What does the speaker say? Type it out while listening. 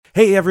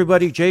Hey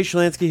everybody, Jay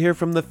Schlansky here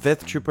from the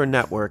Fifth Trooper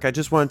Network. I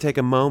just want to take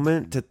a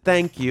moment to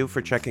thank you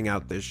for checking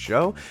out this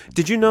show.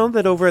 Did you know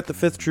that over at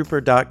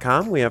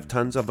thefifthtrooper.com we have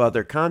tons of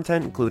other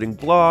content, including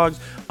blogs,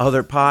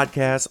 other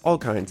podcasts, all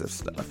kinds of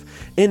stuff.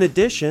 In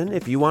addition,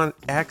 if you want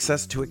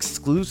access to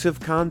exclusive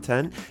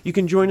content, you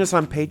can join us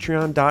on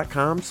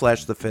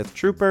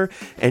patreon.com/thefifthtrooper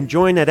and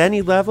join at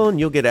any level and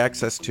you'll get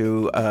access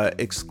to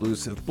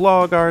exclusive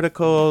blog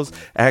articles,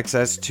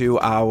 access to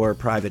our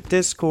private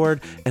Discord,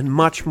 and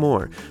much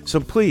more. So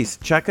please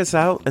check us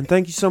out, and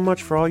thank you so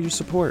much for all your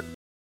support.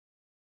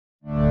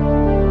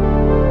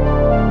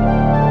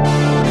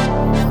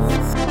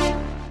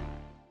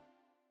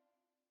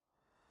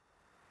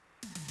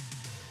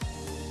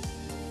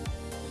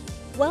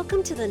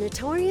 Welcome to the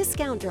Notorious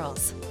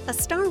Scoundrels, a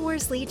Star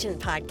Wars Legion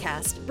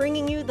podcast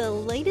bringing you the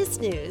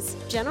latest news,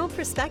 general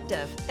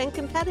perspective, and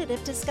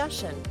competitive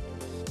discussion.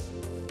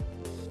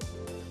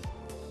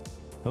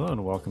 Hello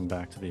and welcome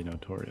back to the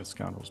Notorious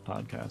Scoundrels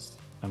podcast.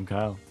 I'm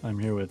Kyle. I'm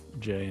here with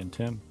Jay and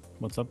Tim.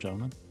 What's up,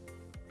 gentlemen?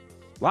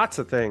 Lots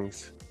of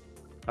things.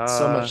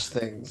 So much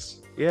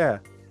things. Yeah.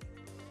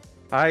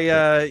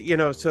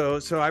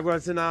 So I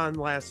wasn't on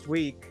last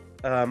week.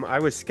 I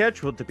was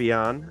scheduled to be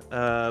on,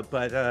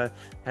 but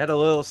had a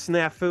little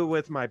snafu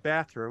with my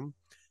bathroom.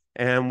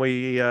 And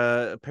we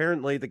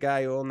apparently the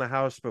guy who owned the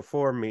house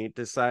before me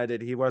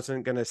decided he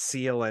wasn't going to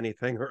seal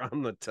anything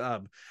around the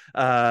tub.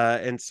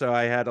 And so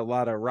I had a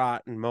lot of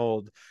rot and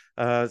mold.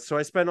 So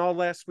I spent all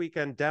last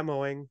weekend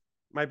demoing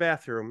my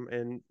bathroom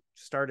and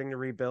starting to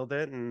rebuild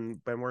it,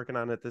 and been working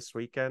on it this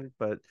weekend.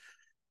 But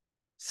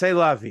c'est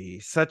la vie,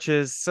 such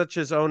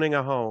as owning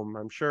a home.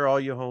 I'm sure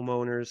all you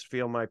homeowners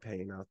feel my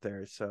pain out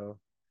there. So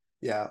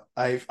yeah,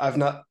 I've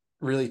not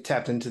really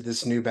tapped into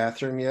this new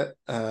bathroom yet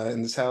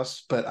in this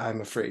house, but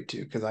I'm afraid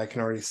to, because I can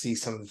already see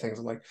some of the things.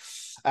 I'm like,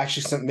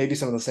 actually, maybe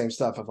some of the same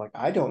stuff. I'm like,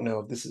 I don't know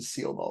if this is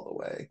sealed all the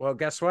way. Well,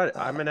 guess what?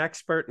 I'm an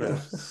expert now.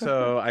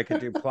 So I could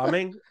do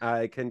plumbing,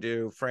 I can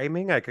do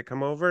framing, I could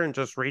come over and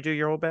just redo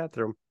your whole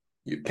bathroom.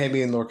 You pay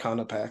me in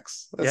Lorcana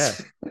packs. Yeah.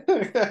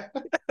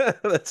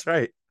 That's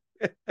right.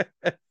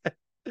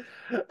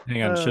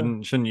 Hang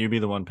on, shouldn't you be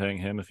the one paying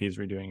him if he's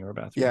redoing your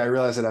bathroom? Yeah, I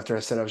realized it after I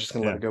said I was just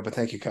going to let it go, but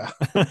thank you, Kyle.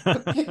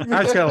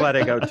 I was going to let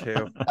it go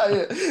too.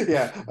 I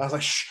was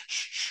like,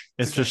 shh.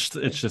 It's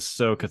just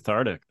so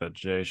cathartic that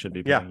Jay should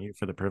be paying you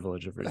for the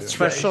privilege of redoing.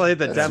 Especially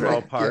the demo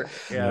part.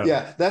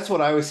 Yeah, that's what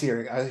I was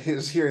hearing. I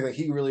was hearing that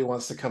he really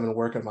wants to come and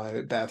work on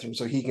my bathroom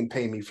so he can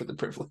pay me for the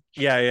privilege.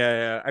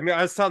 Yeah. I mean,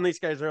 I was telling these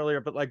guys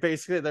earlier, but like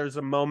basically there was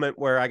a moment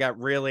where I got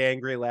really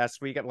angry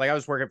last week. Like I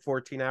was working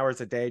 14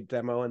 hours a day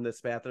demoing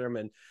this bathroom,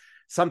 and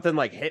something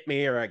like hit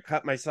me or I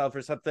cut myself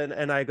or something.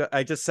 And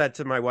I just said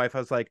to my wife, I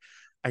was like,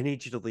 I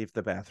need you to leave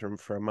the bathroom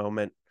for a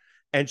moment.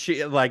 And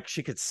she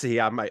could see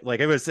on my,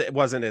 like, it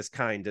wasn't as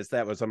kind as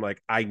that was. I'm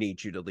like, I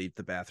need you to leave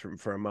the bathroom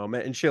for a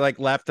moment. And she like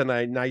left, and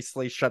I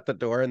nicely shut the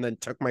door and then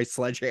took my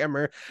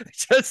sledgehammer,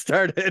 just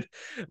started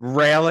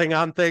railing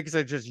on things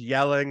and just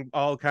yelling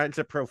all kinds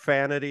of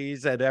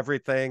profanities and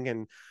everything.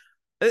 And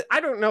I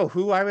don't know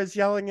who I was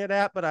yelling it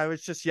at, but I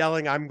was just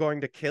yelling, I'm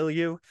going to kill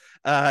you.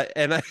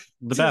 And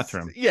the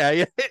bathroom.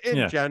 Yeah,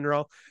 in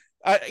general.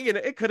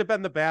 It could have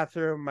been the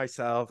bathroom,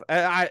 myself.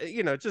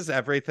 Just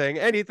everything,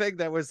 anything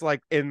that was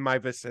like in my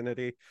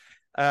vicinity.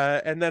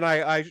 And then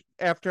I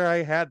after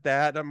I had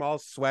that, I'm all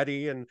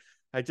sweaty, and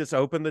I just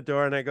opened the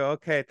door and I go,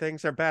 okay,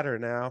 things are better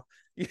now.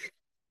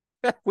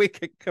 We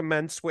could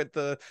commence with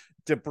the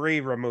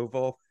debris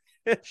removal.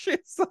 And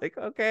she's like,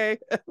 okay.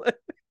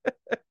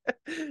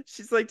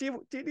 She's like,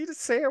 do you need a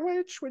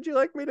sandwich? Would you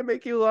like me to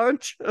make you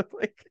lunch? I'm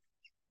like,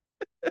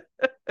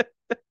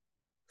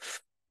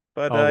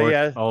 but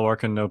all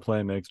work and no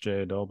play makes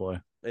Jay a dull boy.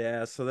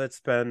 Yeah, so that's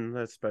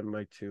been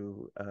my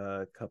two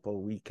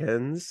couple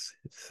weekends.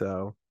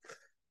 So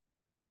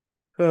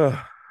anyway,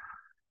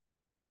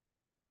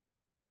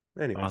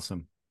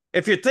 awesome.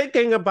 If you're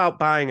thinking about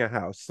buying a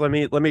house, let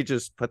me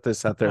just put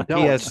this out there.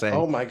 PSA.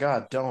 Oh my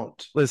God,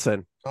 don't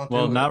listen.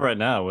 Not right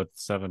now with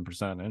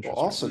 7% interest. Well,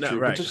 also true,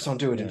 right. But just don't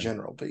do it in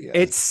general. But yeah,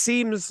 it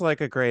seems like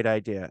a great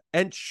idea,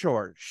 and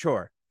sure,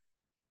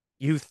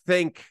 you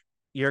think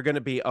you're going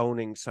to be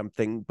owning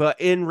something,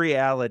 but in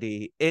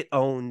reality, it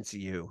owns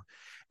you,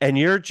 and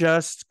you're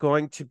just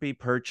going to be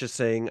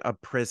purchasing a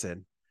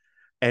prison,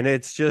 and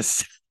it's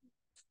just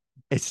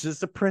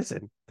a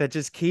prison that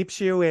just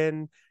keeps you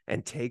in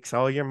and takes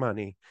all your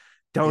money.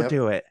 Don't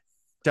do it.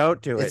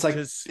 Don't do it.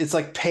 It's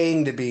like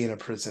paying to be in a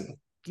prison.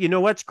 You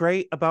know what's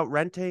great about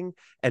renting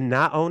and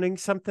not owning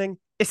something?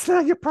 It's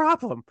not your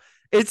problem.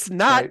 It's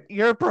not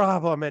your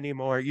problem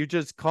anymore. You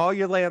just call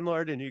your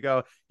landlord and you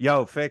go,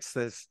 yo, fix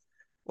this.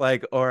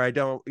 Like, or I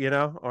don't,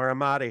 or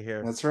I'm out of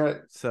here. That's right.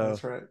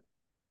 That's right.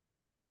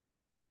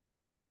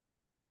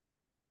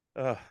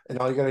 And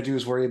all you got to do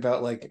is worry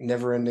about like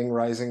never-ending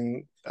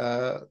rising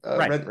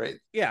rent rate.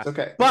 Yeah.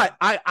 Okay. But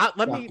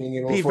let me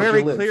be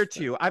very clear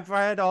to you. I've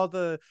read all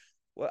the.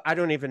 Well, I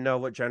don't even know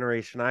what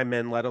generation I'm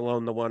in, let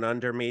alone the one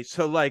under me.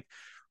 So, like,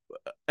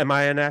 am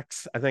I an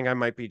X? I think I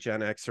might be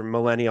Gen X or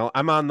millennial.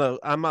 I'm on the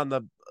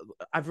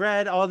I've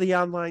read all the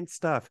online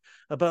stuff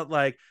about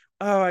like,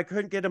 oh, I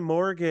couldn't get a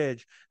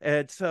mortgage,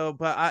 and so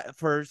but I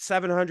for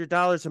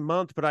 $700 a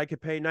month, but I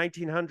could pay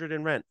 $1,900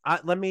 in rent.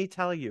 Let me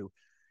tell you,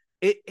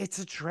 it's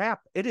a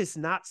trap. It is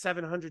not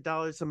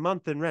 $700 a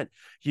month in rent.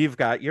 You've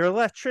got your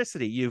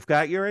electricity, you've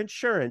got your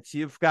insurance,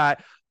 you've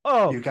got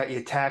You've got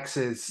your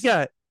taxes.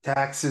 yeah.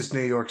 Taxes,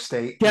 New York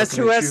State. Guess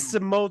who has you.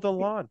 to mow the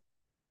lawn?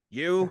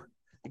 You.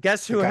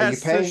 Guess The who guy you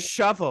has to pay.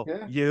 shovel?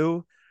 Yeah.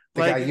 You.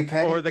 The guy you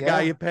pay. Or the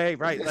guy you pay,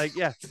 right? Like,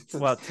 yeah.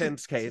 Well,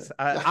 Tim's case,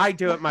 I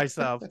do it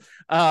myself.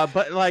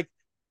 But like,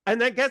 and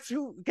then guess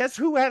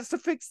who has to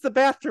fix the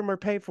bathroom or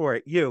pay for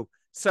it? You.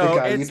 So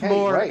it's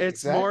more, right,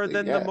 it's exactly. more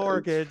than the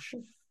mortgage.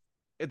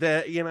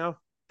 That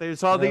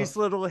there's all these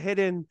little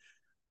hidden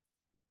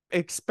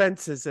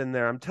expenses in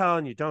there. I'm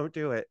telling you, don't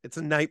do it. It's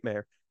a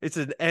nightmare.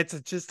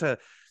 Just a.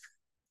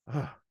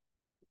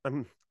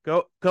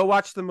 Go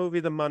watch the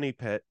movie The Money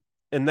Pit,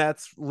 and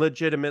that's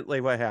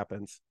legitimately what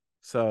happens.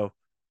 So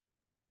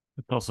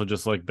it's also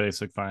just like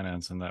basic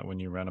finance, in that when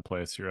you rent a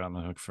place, you're on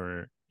the hook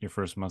for your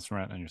first month's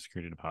rent and your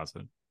security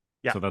deposit.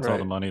 Yeah, so that's all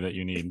the money that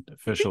you need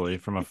officially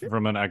from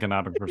an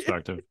economic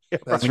perspective.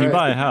 When you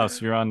buy a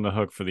house, you're on the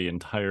hook for the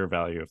entire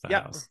value of the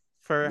house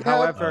for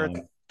however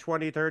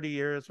 20, 30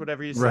 years,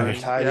 whatever you say.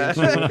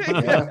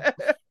 Yeah.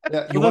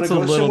 You want to go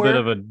a little somewhere,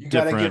 bit of a you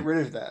got to get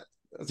rid of that.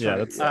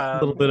 That's a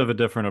little bit of a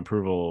different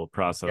approval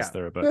process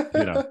there, but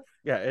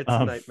it's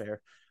a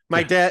nightmare.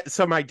 My dad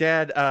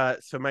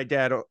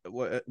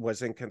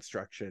was in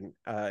construction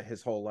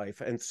his whole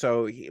life, and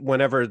so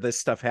whenever this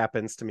stuff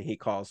happens to me, he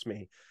calls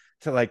me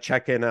to like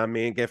check in on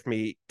me and give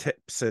me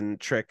tips and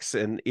tricks.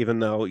 And even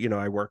though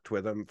I worked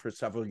with him for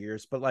several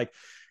years, but like,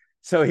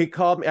 so he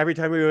called me every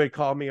time he would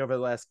call me over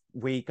the last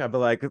week. I'd be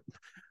like,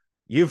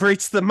 "You've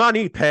reached the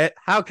money pit.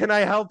 How can I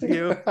help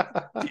you?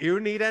 Do you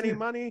need any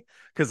money?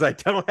 Because I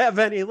don't have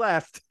any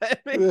left."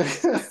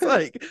 He's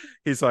like,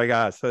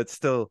 so it's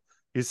still,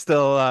 you're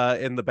still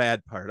in the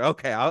bad part.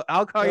 Okay,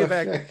 I'll call you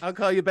back. I'll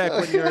call you back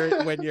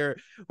when you're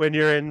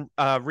in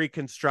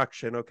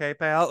reconstruction. Okay,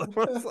 pal.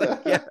 It's like,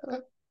 yeah,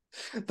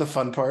 the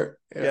fun part.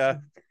 Yeah.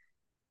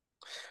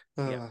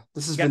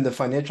 This has been the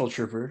Financial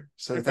Trooper.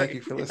 So thank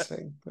you for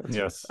listening.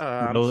 Yes,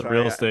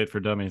 real estate for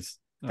dummies.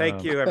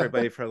 Thank you,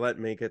 everybody, for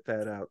letting me get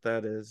that out.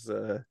 That is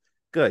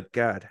good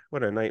God,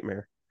 what a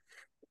nightmare.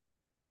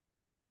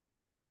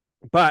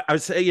 But I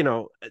was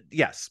saying,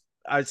 yes,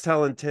 I was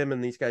telling Tim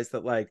and these guys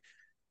that like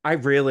I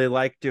really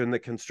like doing the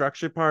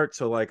construction part.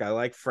 So like I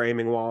like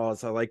framing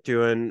walls, I like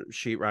doing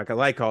sheetrock, I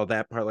like all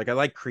that part. Like I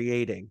like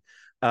creating.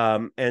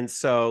 And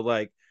so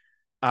like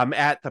I'm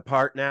at the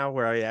part now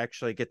where I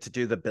actually get to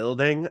do the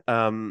building.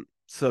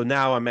 So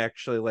now I'm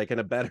actually like in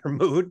a better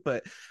mood.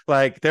 But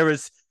like there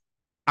was,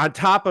 on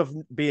top of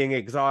being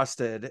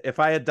exhausted, if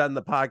I had done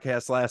the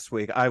podcast last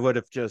week, I would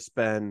have just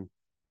been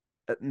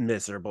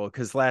miserable,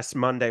 because last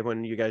Monday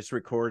when you guys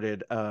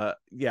recorded,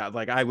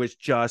 like I was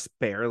just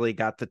barely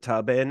got the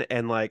tub in,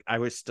 and like I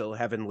was still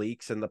having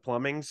leaks in the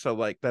plumbing, so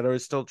like that I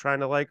was still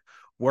trying to like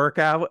work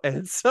out,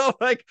 and so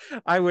like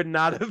I would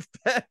not have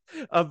been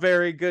a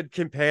very good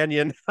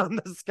companion on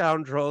the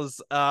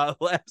Scoundrels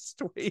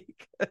last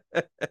week.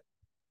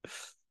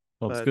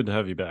 Well, it's good to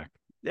have you back.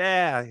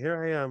 Yeah,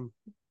 here I am.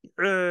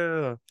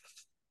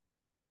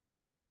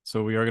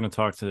 So we are going to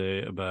talk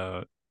today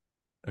about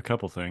a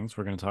couple things.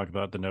 We're going to talk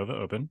about the Nova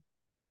Open.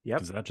 Yep.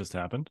 Because that just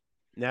happened.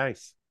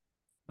 Nice.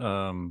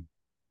 And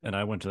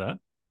I went to that.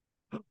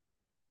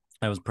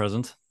 I was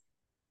present.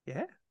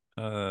 Yeah.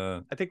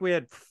 I think we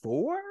had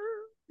 4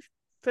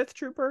 Fifth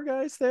Trooper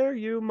guys there.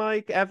 You,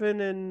 Mike,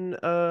 Evan, and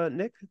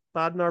Nick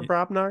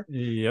Brobnar.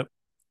 Yep.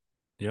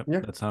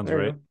 That sounds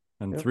right.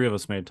 And 3 of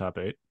us made top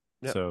 8.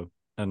 Yep. So,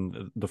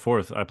 and the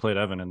 4th, I played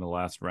Evan in the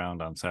last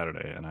round on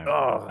Saturday, and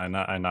I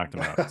knocked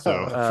him out.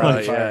 So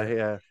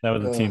that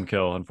was a team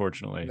kill,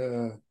 unfortunately.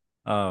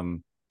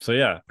 So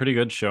yeah, pretty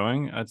good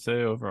showing, I'd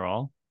say,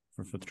 overall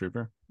for Fifth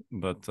Trooper.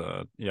 But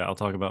I'll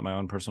talk about my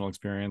own personal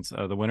experience.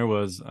 The winner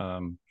was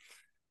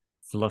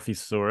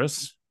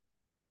Fluffysaurus,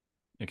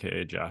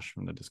 aka Josh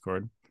from the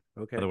Discord.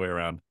 Okay. Other way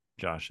around,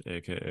 Josh,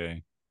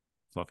 aka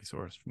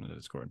Fluffysaurus from the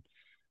Discord.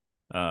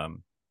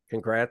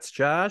 Congrats,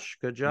 Josh.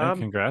 Good job.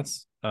 Yeah,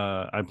 congrats.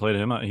 I played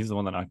him. He's the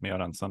one that knocked me out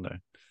on Sunday.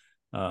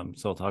 So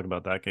I'll talk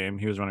about that game.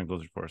 He was running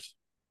Blizzard Force.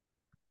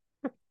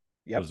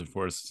 Blizzard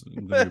Force,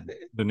 the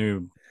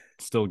new,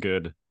 still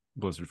good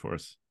Blizzard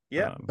Force.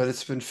 Yeah, but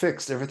it's been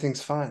fixed.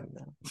 Everything's fine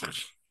now.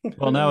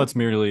 Well, now it's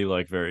merely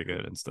like very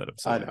good instead of.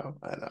 I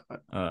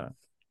know.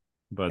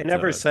 But they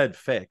never said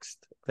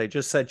fixed. They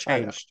just said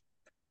changed.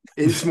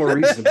 It's more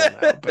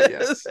reasonable now. But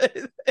yes,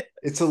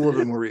 it's a little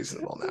bit more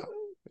reasonable now.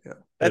 Yeah,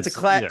 that's a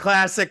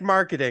classic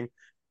marketing.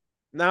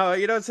 No,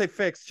 you don't say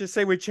fixed. Just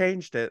say we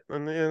changed it,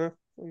 and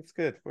it's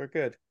good. We're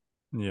good.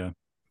 Yeah.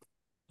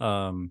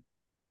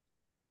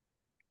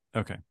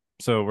 Okay,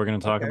 so we're going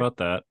to talk about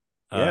that.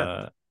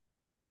 Yeah.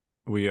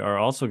 We are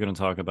also going to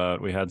talk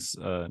about. We had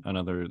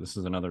another. This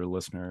is another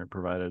listener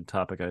provided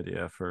topic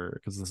idea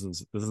because this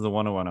is the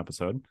 101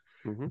 episode.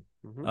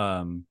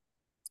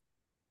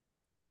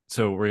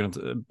 So we're going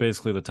to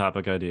basically, the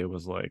topic idea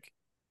was like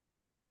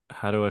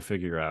how do I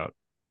figure out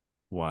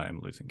why I'm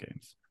losing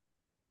games?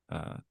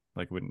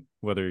 Like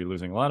whether you're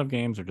losing a lot of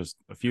games or just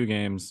a few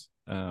games,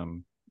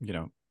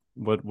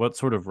 what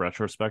sort of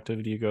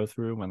retrospective do you go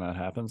through when that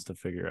happens to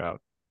figure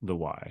out the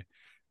why?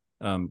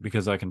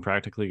 Because I can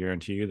practically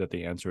guarantee you that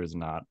the answer is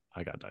not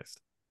I got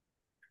diced.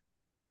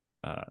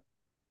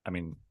 I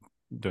mean,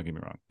 don't get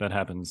me wrong, that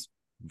happens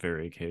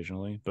very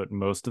occasionally, but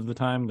most of the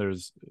time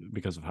there's,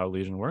 because of how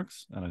Legion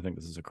works, and I think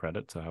this is a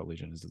credit to how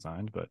Legion is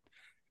designed, but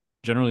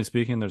generally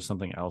speaking, there's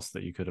something else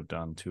that you could have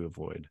done to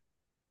avoid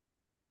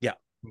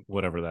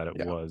whatever that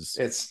it was.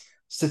 It's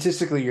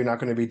statistically, you're not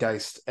going to be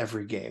diced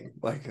every game.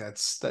 Like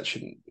that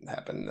shouldn't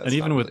happen. And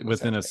even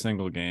within a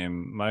single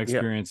game, my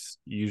experience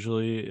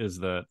usually is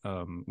that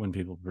when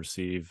people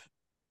perceive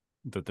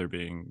that they're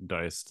being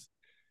diced,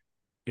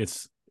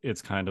 it's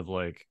kind of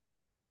like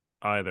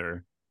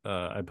either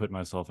I put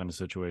myself in a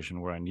situation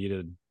where I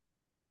needed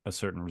a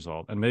certain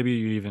result, and maybe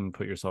you even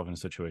put yourself in a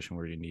situation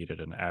where you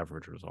needed an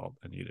average result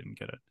and you didn't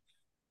get it.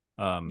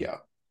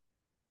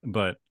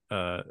 But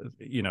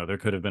there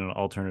could have been an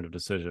alternative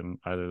decision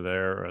either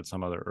there or at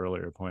some other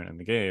earlier point in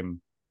the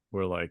game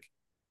where like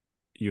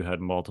you had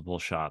multiple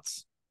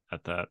shots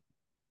at that,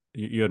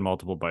 you had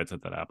multiple bites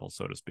at that apple,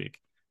 so to speak,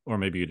 or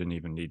maybe you didn't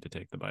even need to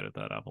take the bite at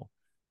that apple.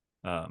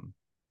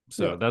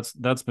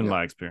 That's been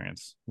my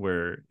experience,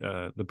 where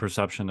the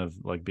perception of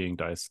like being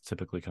diced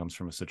typically comes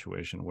from a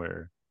situation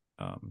where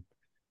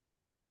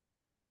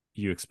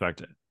you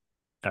expect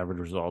average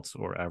results,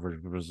 or average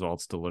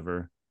results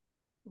deliver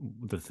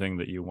the thing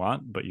that you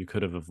want, but you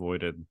could have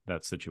avoided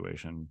that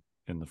situation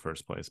in the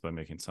first place by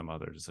making some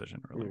other decision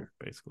earlier,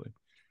 basically.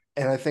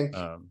 And I think,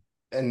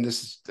 and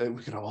this is,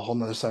 we could have a whole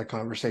nother side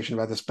conversation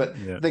about this, but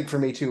I think for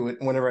me too,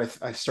 whenever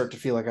I start to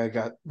feel like I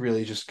got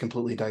really just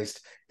completely diced,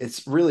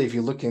 it's really, if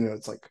you look into it,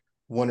 it's like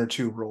one or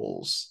two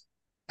rolls,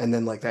 and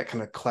then like that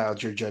kind of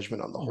clouds your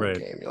judgment on the whole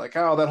game. You're like,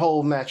 oh, that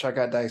whole match I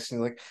got diced, and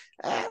you're like,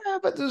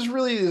 but there's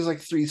like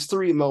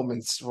three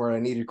moments where I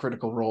needed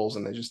critical rolls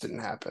and they just didn't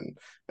happen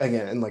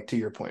again. And like, to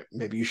your point,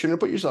 maybe you shouldn't have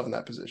put yourself in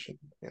that position.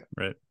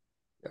 Right.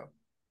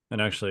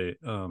 And actually,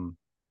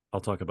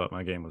 I'll talk about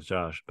my game with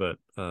Josh, but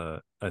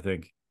I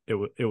think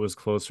it was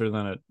closer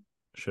than it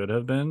should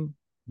have been,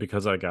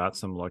 because I got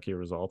some lucky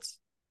results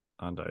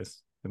on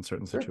dice in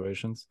certain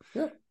situations.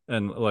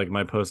 And like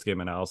my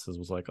post-game analysis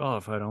was like, oh,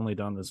 if I'd only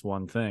done this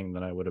one thing,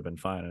 then I would have been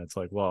fine. And it's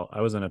like, well,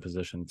 I was in a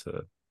position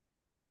to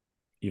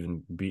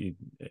even be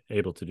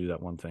able to do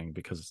that one thing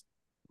because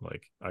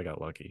like I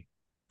got lucky.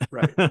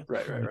 Right.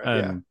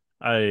 And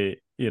I,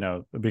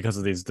 because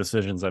of these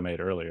decisions I made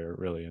earlier,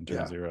 really in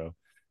turn zero,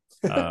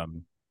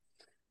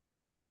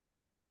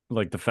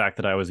 like the fact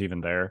that I was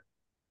even there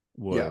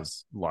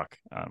was luck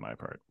on my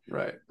part.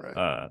 Right.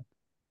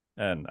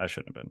 And I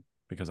shouldn't have been,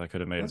 because I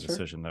could have made a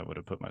decision that would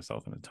have put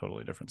myself in a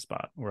totally different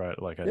spot where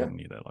I didn't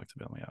need that luck to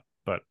bail me out.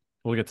 But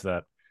we'll get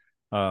to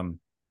that.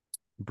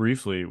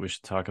 Briefly, we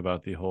should talk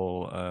about the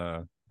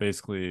whole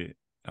basically.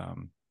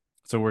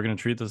 So we're going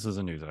to treat this as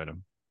a news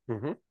item.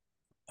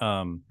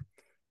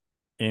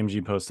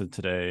 AMG posted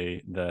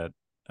today that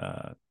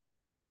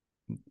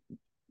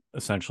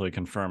essentially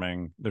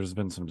confirming, there's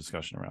been some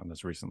discussion around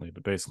this recently,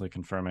 but basically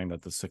confirming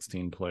that the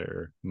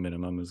 16-player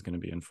minimum is going to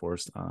be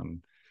enforced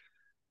on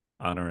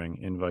honoring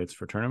invites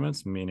for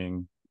tournaments,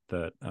 meaning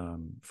that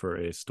for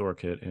a store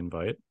kit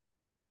invite,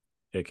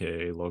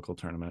 aka local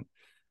tournament,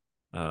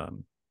 a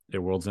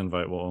world's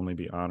invite will only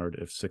be honored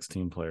if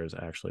 16 players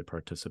actually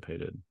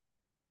participated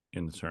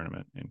in the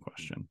tournament in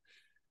question.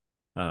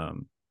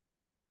 And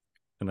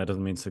that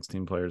doesn't mean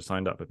 16 players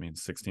signed up. It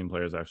means 16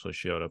 players actually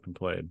showed up and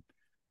played.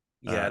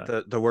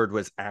 The word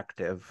was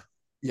active.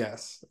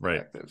 Yes. Right.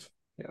 Active.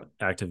 Yeah.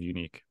 Active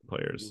unique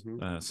players.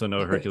 So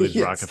no Hercules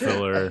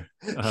Rockefeller,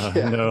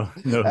 no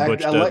Butch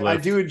Deadlift. I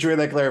do enjoy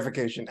that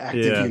clarification.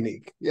 Active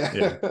unique.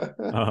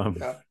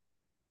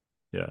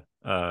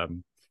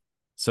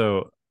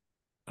 So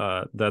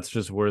that's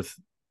just worth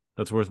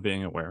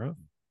being aware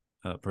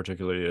of,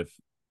 particularly if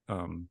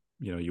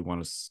you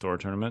want a store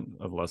tournament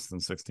of less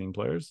than 16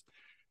 players.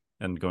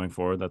 And going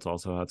forward, that's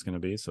also how it's going to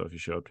be. So if you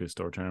show up to a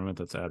store tournament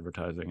that's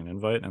advertising an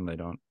invite and they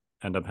don't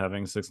end up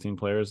having 16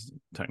 players,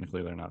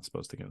 technically they're not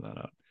supposed to give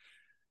that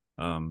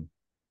out.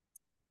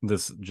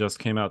 This just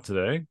came out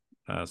today,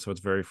 so it's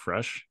very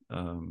fresh.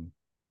 I'm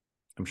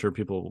sure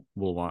people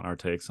will want our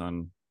takes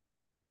on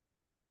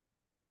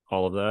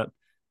all of that.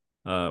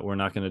 We're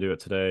not going to do it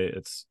today.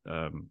 It's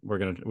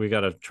we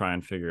got to try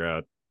and figure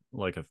out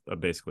like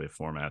basically a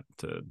format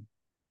to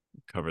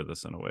cover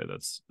this in a way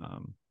that's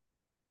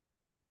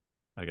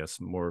I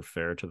guess more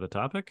fair to the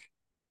topic,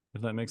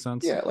 if that makes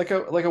sense. Yeah, like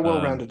a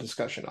well-rounded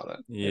discussion on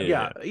it.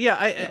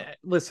 I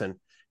listen,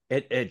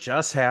 it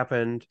just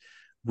happened.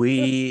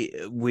 We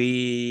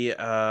need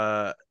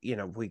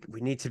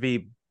to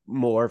be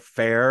more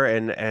fair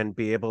and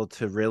be able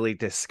to really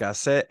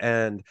discuss it,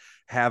 and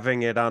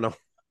having it on a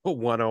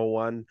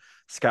 101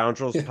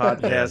 Scoundrels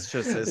podcast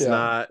just is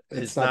not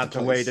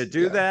the way to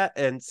do that.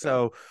 And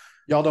so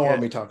y'all don't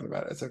want me talking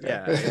about it. It's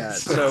okay.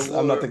 So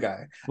I'm not the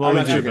guy. Well,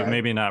 we do, but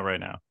maybe not right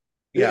now.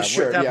 We're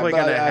definitely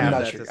going to have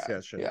that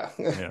discussion.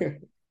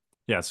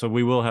 Yeah, so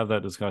we will have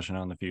that discussion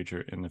in the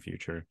future.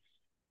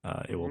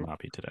 It will not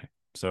be today.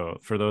 So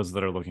for those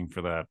that are looking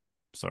for that,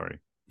 sorry.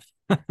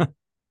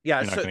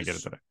 Yeah, you're not going to get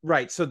it today.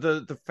 Right. So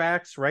the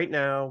facts right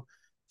now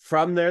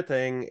from their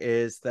thing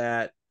is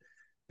that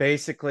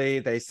basically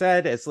they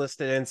said, as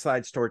listed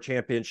inside store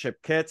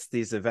championship kits,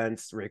 these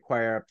events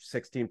require a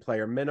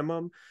 16-player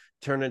minimum.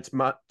 Tournaments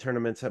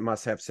that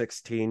must have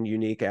 16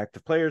 unique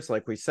active players,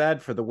 like we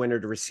said, for the winner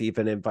to receive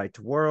an invite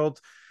to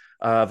World.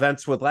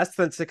 Events with less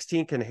than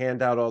 16 can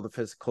hand out all the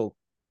physical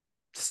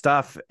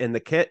stuff in the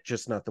kit,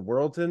 just not the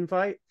World's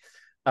invite.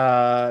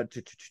 And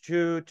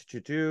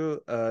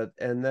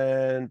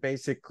then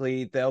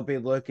basically they'll be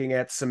looking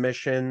at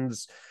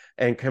submissions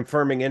and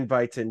confirming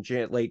invites in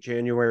late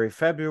January,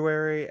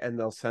 February, and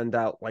they'll send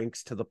out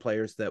links to the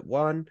players that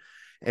won.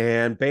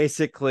 And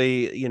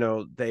basically,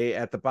 they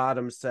at the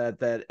bottom said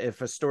that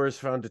if a store is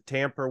found to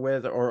tamper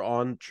with or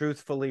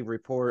untruthfully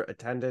report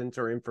attendance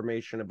or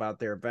information about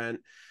their event,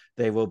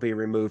 they will be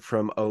removed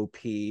from OP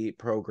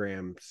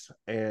programs,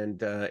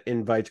 and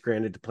invites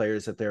granted to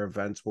players at their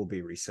events will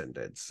be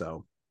rescinded.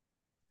 So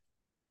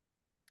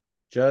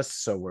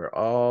just so we're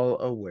all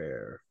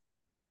aware.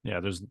 Yeah,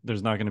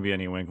 there's not going to be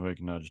any wink,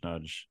 wink, nudge,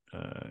 nudge.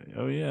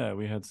 Oh yeah,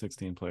 we had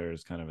 16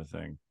 players, kind of a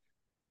thing,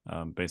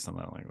 based on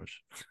that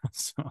language.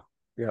 So,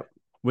 yep.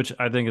 Which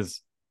I think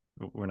is,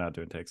 we're not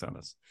doing takes on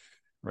this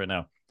right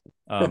now.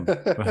 But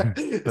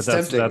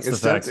that's the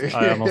facts.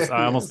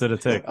 I almost did a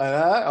take.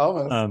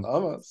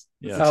 Almost.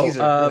 Yeah. Teaser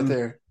right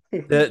there.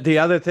 The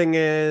other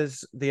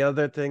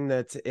thing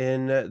that's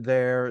in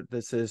there,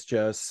 this is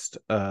just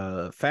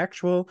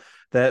factual,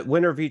 that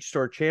winner of each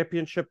store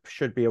championship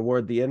should be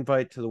awarded the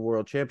invite to the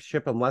World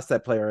Championship unless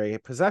that player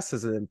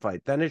possesses an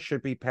invite. Then it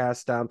should be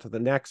passed down to the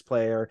next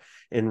player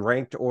in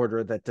ranked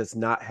order that does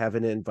not have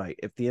an invite.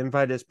 If the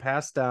invite is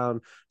passed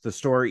down, the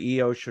store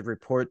EO should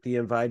report the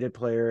invited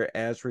player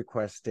as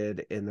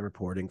requested in the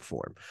reporting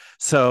form.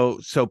 So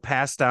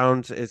pass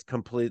downs is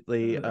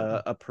completely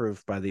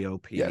approved by the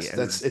OP.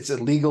 Yes, it's a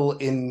legal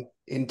in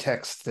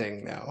text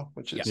thing now,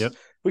 which is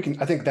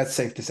I think that's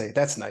safe to say.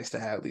 That's nice to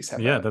at least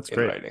have that's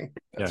great. Writing.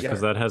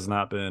 Because that has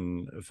not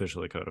been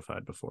officially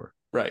codified before.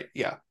 Right.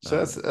 Yeah. So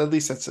that's at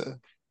least that's a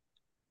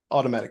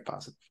automatic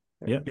positive.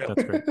 Yeah,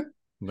 that's great.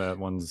 That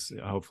one's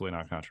hopefully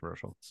not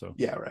controversial. So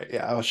yeah, right.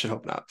 Yeah, I should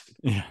hope not.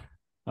 Yeah.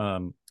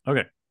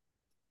 Okay.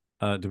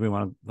 Do we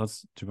want to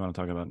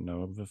talk about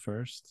Nova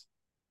first?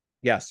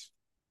 Yes.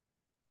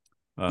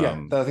 I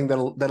think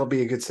that'll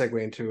be a good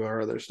segue into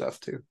our other stuff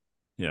too.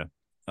 Yeah.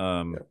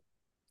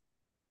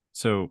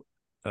 So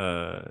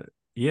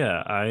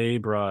I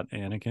brought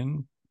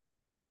Anakin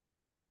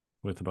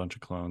with a bunch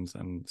of clones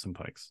and some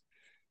pikes.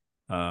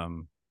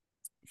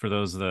 For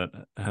those that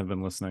have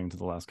been listening to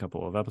the last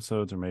couple of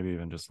episodes, or maybe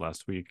even just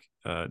last week,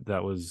 I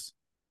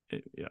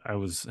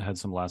had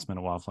some last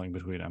minute waffling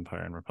between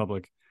Empire and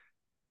Republic.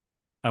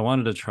 I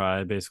wanted to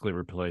try basically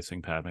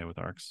replacing Padme with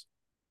arcs,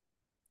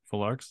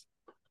 full arcs.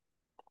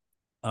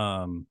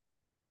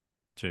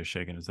 Jay's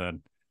shaking his head.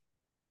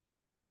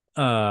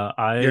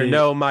 You're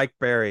no Mike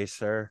Berry,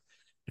 sir.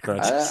 I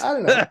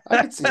don't know. I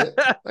can see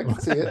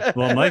it.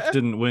 Well, Mike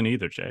didn't win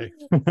either, Jay.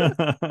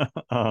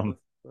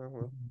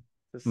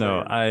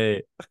 No,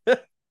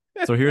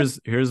 so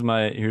here's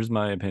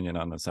my opinion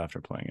on this after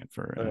playing it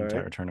for an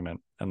entire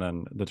tournament, and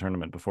then the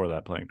tournament before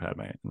that playing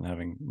Padme and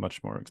having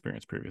much more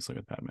experience previously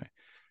with Padme.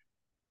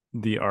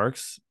 The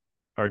arcs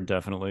are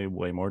definitely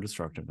way more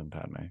destructive than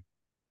Padme.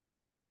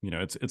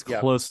 It's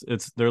close.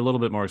 They're a little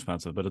bit more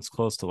expensive, but it's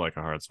close to like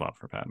a hard swap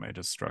for Padme,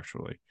 just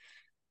structurally.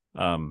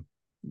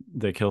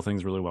 They kill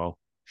things really well.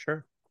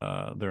 Sure.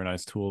 They're a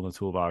nice tool in the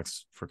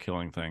toolbox for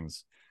killing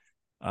things.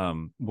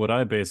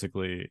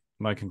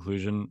 My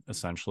conclusion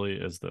essentially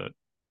is that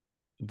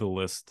the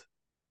list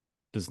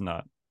does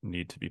not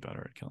need to be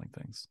better at killing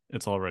things.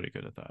 It's already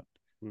good at that.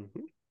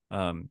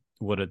 Mm-hmm.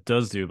 What it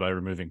does do by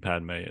removing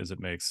Padme is it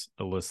makes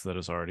a list that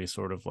is already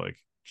sort of like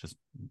just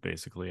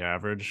basically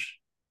average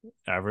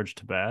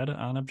to bad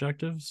on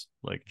objectives,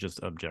 like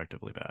just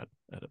objectively bad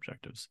at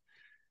objectives.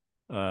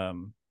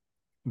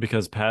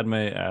 Because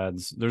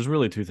there's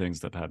really two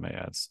things that Padme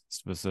adds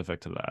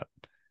specific to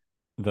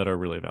that are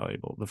really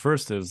valuable. The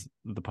first is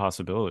the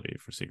possibility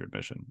for secret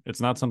mission.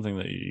 It's not something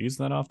that you use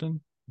that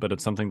often, but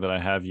it's something that I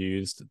have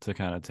used to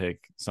kind of take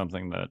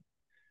something that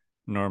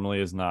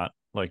normally is not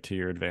like to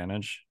your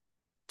advantage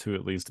to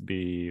at least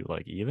be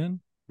like even.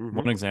 Mm-hmm.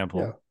 One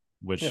example,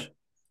 which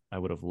I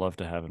would have loved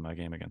to have in my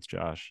game against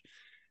Josh,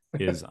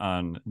 is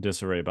on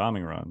Disarray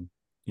Bombing Run.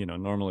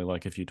 Normally,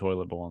 like if you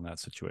toilet bowl in that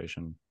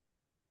situation,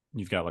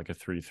 you've got like a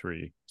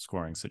 3-3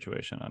 scoring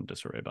situation on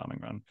Disarray Bombing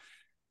Run.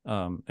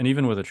 And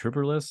even with a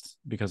trooper list,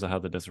 because of how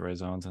the disarray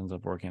zones ends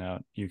up working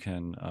out, you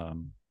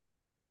can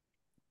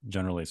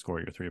generally score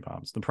your 3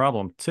 bombs. The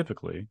problem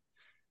typically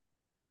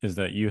is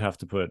that you have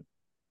to put,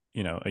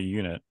 a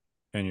unit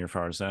in your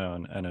far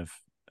zone. And if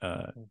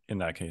in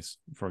that case,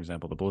 for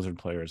example, the Blizzard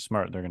player is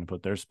smart, they're going to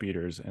put their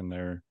speeders in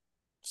their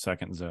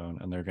second zone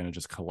and they're going to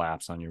just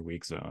collapse on your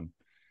weak zone.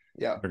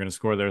 Yeah. They're going to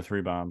score their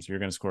 3 bombs. You're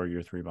going to score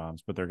your 3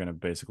 bombs, but they're going to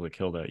basically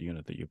kill that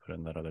unit that you put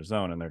in that other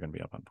zone, and they're going to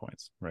be up on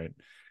points, right?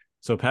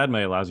 So Padme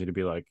allows you to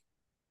be like,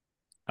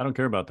 I don't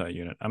care about that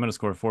unit. I'm going to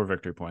score 4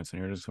 victory points, and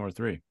you're going to score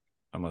 3,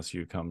 unless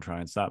you come try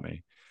and stop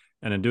me.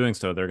 And in doing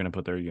so, they're going to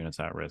put their units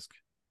at risk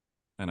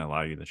and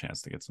allow you the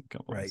chance to get some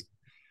kill points. Right.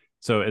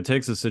 So it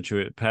takes a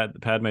situation.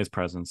 Padme's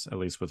presence, at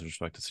least with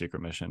respect to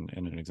secret mission,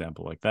 in an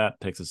example like that,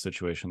 takes a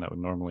situation that would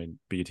normally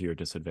be to your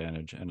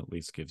disadvantage and at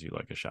least gives you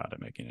like a shot at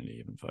making an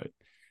even fight.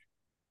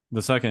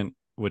 The second,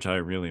 which I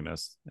really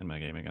missed in my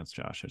game against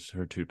Josh, is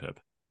her 2-pip.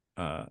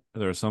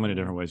 There are so many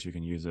different ways you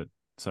can use it.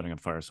 Setting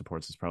up fire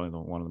supports is probably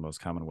one of the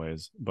most common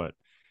ways, but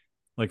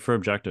like for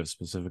objectives,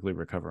 specifically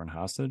recover and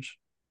hostage,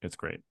 it's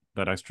great.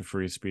 That extra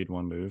free speed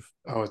 1 move.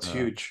 Oh, it's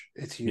huge.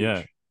 It's huge.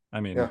 Yeah.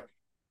 I mean,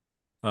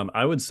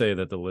 I would say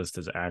that the list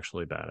is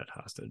actually bad at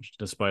hostage,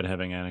 despite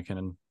having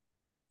Anakin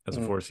as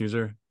a Force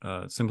user.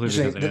 Simply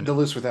because the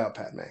list without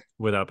Padme.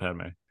 Without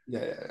Padme.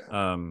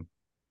 Yeah.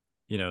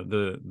 You know,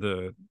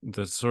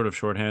 the sort of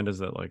shorthand is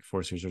that like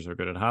Force users are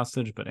good at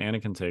hostage, but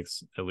Anakin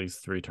takes at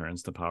least 3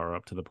 turns to power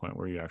up to the point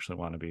where you actually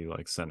want to be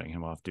like sending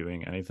him off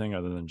doing anything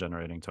other than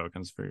generating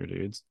tokens for your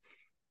dudes.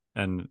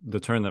 And the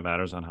turn that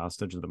matters on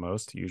hostage the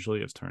most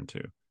usually is turn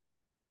 2.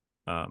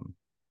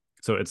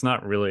 So it's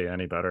not really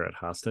any better at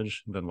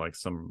hostage than like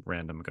some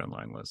random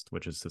gunline list,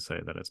 which is to say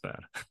that it's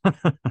bad.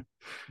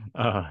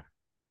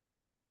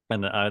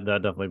 And that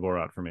definitely bore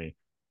out for me.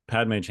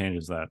 Padme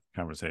changes that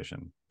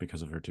conversation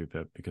because of her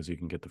 2-pip, because you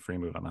can get the free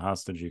move on the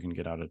hostage. You can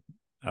get out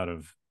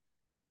of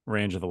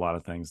range of a lot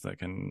of things that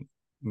can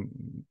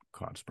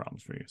cause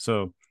problems for you.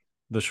 So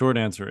the short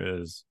answer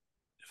is,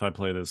 if I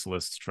play this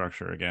list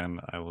structure again,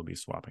 I will be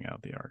swapping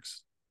out the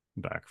arcs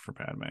back for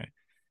Padme.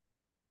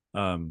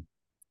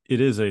 It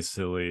is a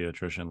silly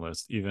attrition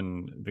list.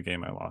 Even the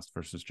game I lost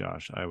versus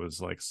Josh, I was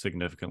like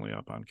significantly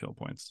up on kill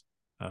points.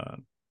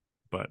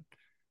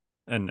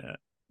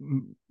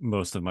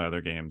 Most of my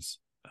other games,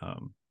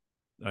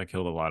 I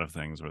killed a lot of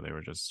things where they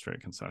were just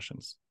straight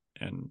concessions.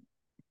 And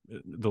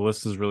the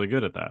list is really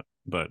good at that.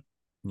 But,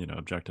 you know,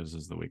 objectives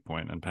is the weak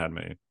point. And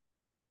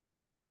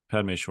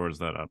Padme shores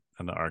that up.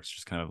 And the arcs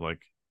just kind of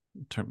like,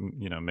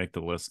 make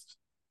the list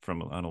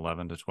from an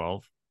 11 to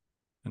 12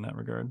 in that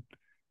regard.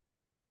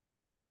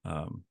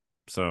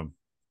 So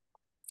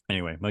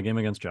anyway, my game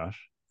against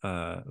Josh,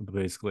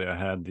 basically I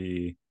had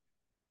the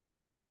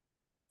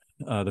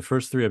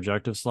first 3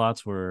 objective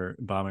slots were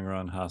bombing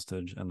run,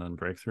 hostage, and then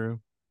breakthrough.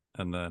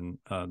 And then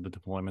the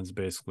deployments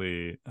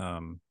basically, I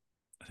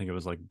think it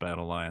was like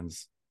battle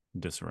lines,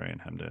 disarray,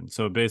 and hemmed in.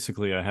 So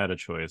basically I had a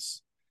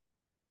choice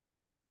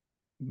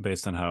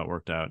based on how it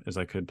worked out, is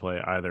I could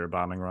play either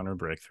bombing run or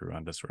breakthrough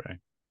on disarray.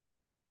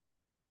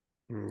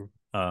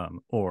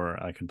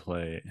 Or I could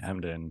play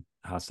hemmed in,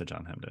 hostage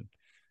on hemmed in.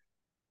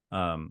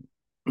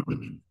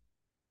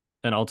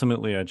 And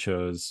ultimately I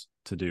chose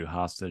to do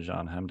hostage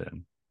on hemmed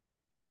in,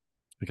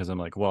 because I'm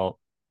like, well,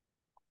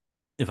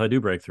 if I do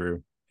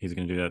breakthrough, he's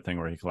going to do that thing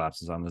where he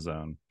collapses on the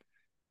zone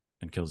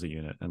and kills a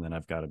unit, and then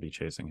I've got to be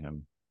chasing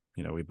him.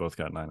 You know, we both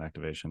got 9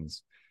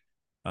 activations.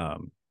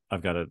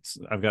 I've got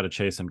to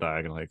chase him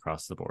diagonally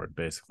across the board,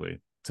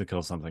 basically, to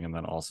kill something and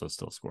then also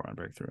still score on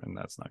breakthrough, and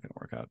that's not going to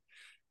work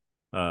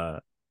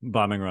out.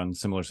 Bombing run,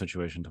 similar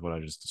situation to what I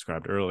just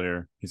described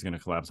earlier. He's going to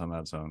collapse on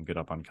that zone, get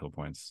up on kill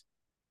points,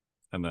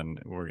 and then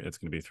it's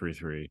going to be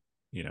 3-3,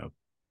 you know,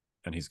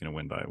 and he's going to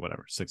win by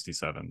whatever,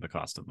 67, the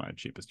cost of my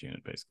cheapest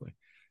unit, basically.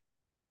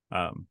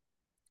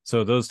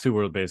 So those 2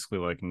 were basically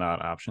like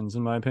not options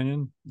in my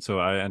opinion. So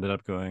I ended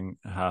up going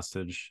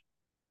hostage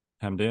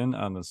hemmed in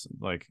on this,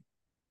 like,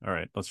 all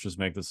right, let's just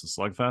make this a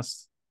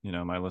slugfest. You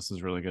know, my list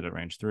is really good at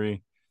range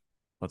 3.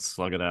 Let's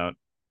slug it out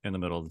in the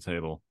middle of the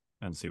table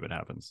and see what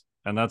happens.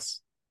 And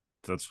that's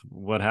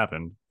what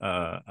happened.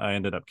 I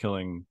ended up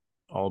killing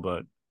all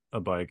but a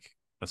bike,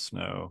 a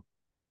snow,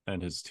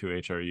 and his 2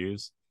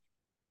 HRUs.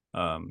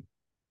 And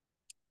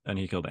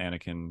he killed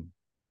Anakin,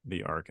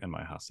 the arc, and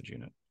my hostage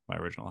unit, my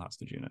original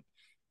hostage unit.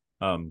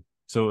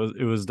 So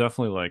it was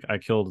definitely like I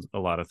killed a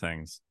lot of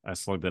things. I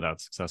slugged it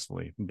out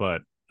successfully,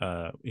 but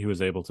he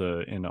was able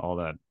to, in all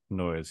that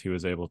noise, he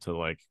was able to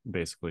like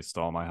basically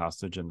stall my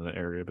hostage in the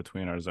area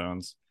between our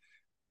zones.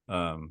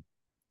 And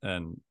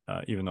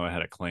even though I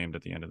had it claimed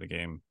at the end of the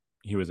game,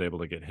 he was able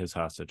to get his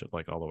hostage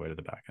like all the way to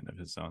the back end of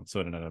his zone.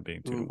 So it ended up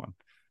being 2-1.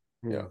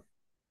 Yeah.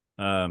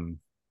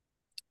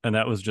 And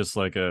that was just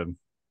like a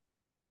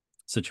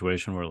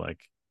situation where like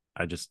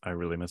I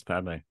really miss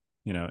Padme.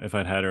 You know, if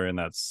I'd had her in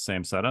that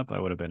same setup, I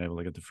would have been able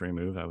to get the free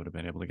move. I would have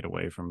been able to get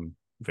away from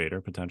Vader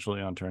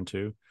potentially on turn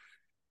 2,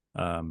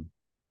 and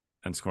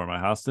score my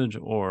hostage,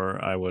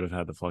 or I would have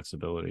had the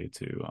flexibility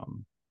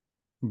to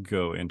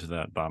go into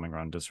that bombing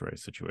run disarray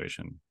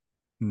situation,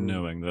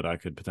 knowing that I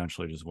could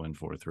potentially just win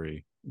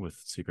 4-3 with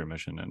secret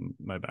mission in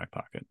my back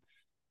pocket,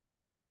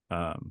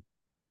 and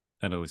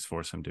at least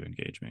force him to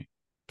engage me.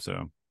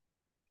 So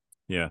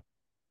yeah,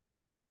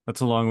 that's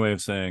a long way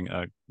of saying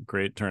a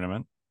great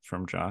tournament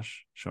from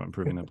Josh,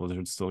 proving that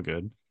Blizzard's still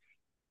good.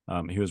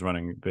 He was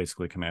running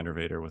basically Commander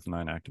Vader with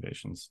 9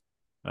 activations.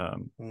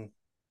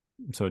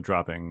 so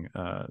dropping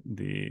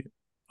the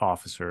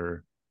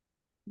officer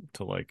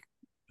to like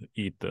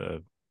eat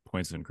the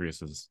points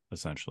increases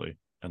essentially,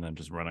 and then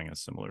just running a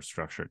similar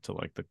structure to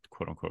like the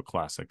quote unquote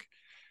classic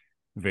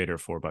Vader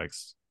 4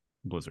 bikes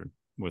Blizzard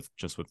with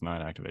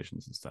 9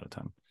 activations instead of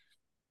 10.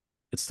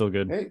 It's still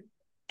good. Hey,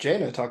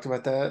 Jana talked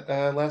about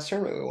that last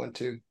tournament we went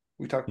to.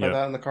 We talked about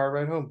that on the car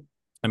ride home.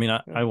 I mean,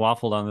 I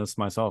waffled on this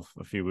myself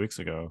a few weeks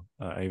ago.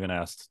 I even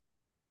asked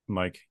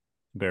Mike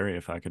Barry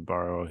if I could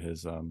borrow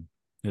his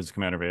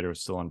Commander Vader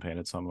was still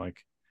unpainted, so I'm like,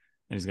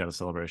 and he's got a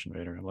Celebration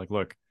Vader. I'm like,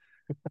 look,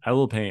 I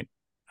will paint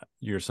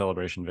your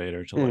Celebration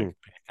Vader to like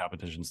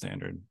competition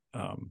standard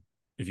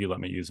if you let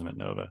me use him at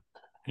Nova. And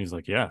he's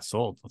like, yeah,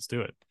 sold, let's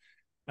do it.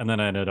 And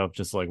then I ended up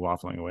just like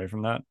waffling away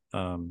from that.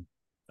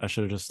 I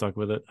should have just stuck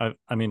with it.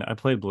 I mean, I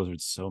played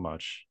Blizzard so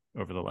much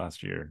over the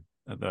last year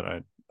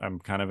that I'm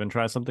kind of in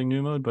try something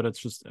new mode, but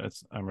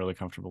I'm really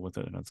comfortable with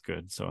it and it's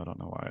good. So I don't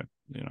know why,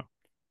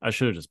 I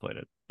should have just played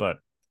it, but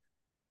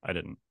I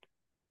didn't.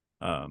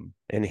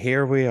 And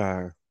here we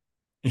are.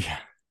 Yeah,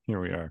 here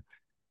we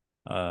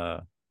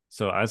are.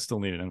 So I still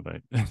need an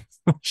invite.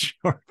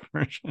 Short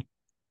version.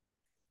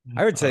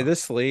 I would say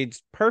this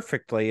leads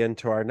perfectly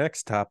into our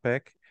next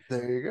topic.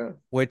 There you go.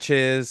 Which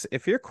is,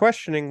 if you're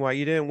questioning why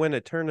you didn't win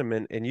a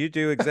tournament and you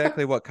do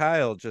exactly what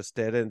Kyle just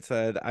did and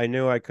said, I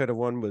knew I could have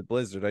won with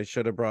Blizzard, I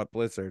should have brought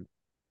Blizzard.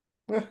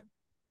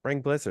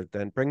 Bring Blizzard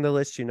then. Bring the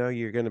list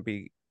you're going to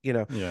be,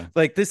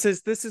 like this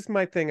is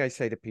my thing I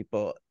say to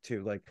people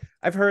too. Like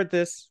I've heard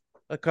this,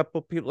 a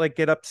couple people like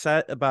get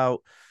upset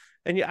about,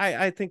 and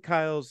I think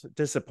Kyle's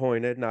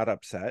disappointed, not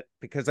upset,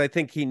 because I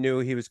think he knew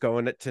he was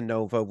going to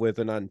Nova with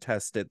an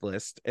untested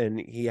list, and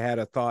he had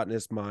a thought in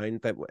his mind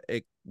that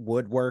it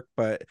would work,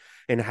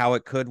 and how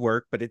it could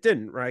work, but it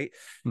didn't, right?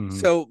 Mm-hmm.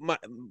 So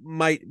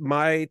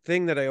my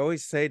thing that I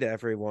always say to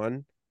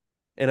everyone,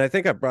 and I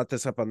think I brought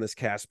this up on this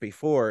cast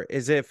before,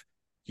 is if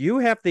you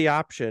have the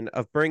option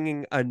of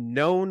bringing a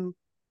known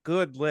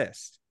good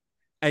list,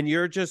 and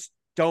you're just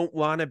don't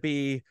want to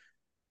be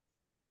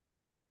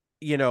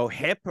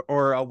hip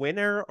or a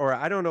winner, or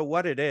I don't know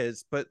what it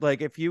is, but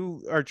like if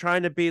you are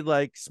trying to be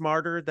like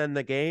smarter than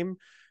the game,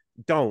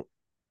 don't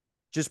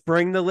just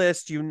bring the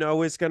list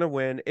is going to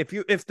win.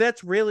 If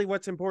that's really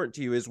what's important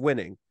to you is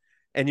winning,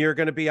 and you're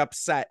going to be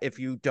upset if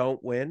you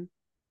don't win,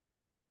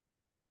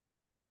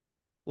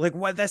 like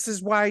what, this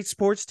is why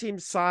sports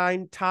teams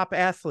sign top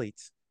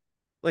athletes.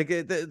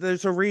 Like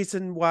there's a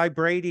reason why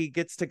Brady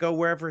gets to go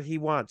wherever he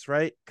wants,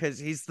 right? Because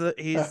he's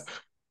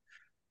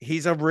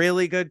a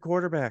really good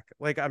quarterback.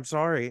 Like, I'm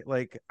sorry.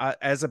 Like,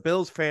 as a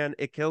Bills fan,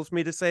 it kills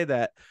me to say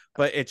that,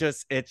 but it's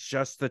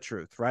just the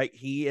truth, right?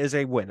 He is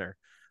a winner,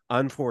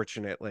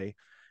 unfortunately.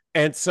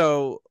 And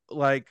so,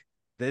 like,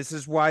 this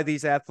is why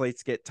these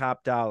athletes get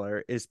top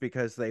dollar, is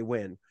because they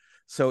win.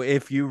 So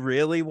if you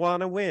really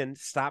want to win,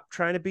 stop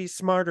trying to be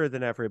smarter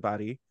than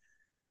everybody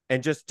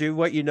and just do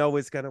what you know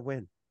is going to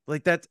win.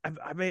 Like, that's,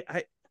 I mean,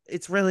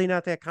 it's really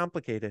not that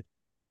complicated.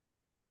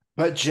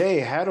 But Jay,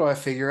 how do I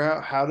figure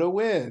out how to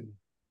win?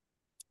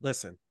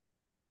 Listen,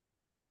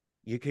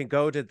 you can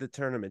go to the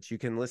tournaments. You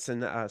can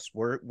listen to us.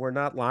 We're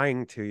not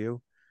lying to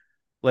you.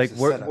 Like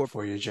we're set up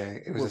for you,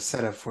 Jay. It was a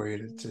setup for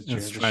you to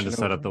just trying to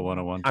set up the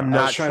 101.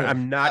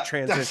 I'm not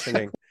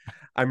transitioning.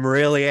 I'm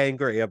really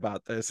angry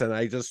about this, and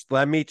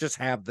let me just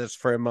have this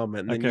for a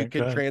moment, and then you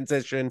can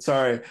transition.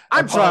 Sorry.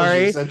 I'm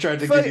sorry. I tried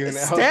to give you an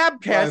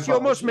Stabcast. You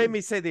almost made me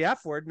say the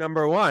F word,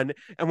 number one,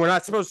 and we're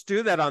not supposed to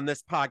do that on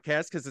this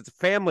podcast because it's a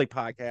family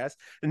podcast.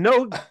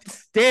 No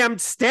damn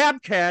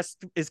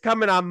Stabcast is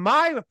coming on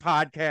my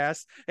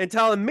podcast and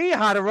telling me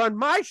how to run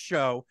my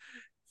show.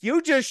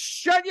 You just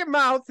shut your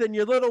mouth in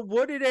your little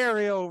wooded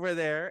area over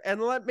there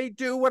and let me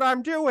do what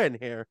I'm doing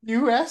here.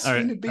 You asked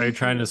me to be. Are you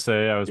trying to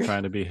say I was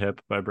trying to be hip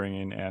by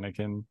bringing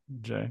Anakin,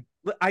 Jay?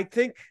 I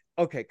think,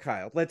 okay,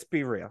 Kyle, let's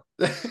be real.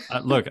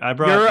 Look,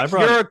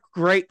 you're a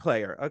great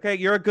player. Okay.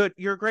 You're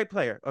a great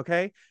player.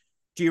 Okay.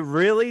 Do you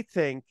really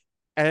think,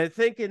 and I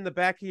think in the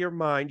back of your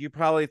mind, you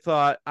probably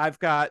thought I've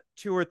got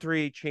 2 or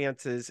 3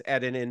 chances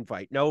at an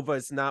invite.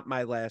 Nova's not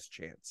my last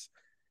chance.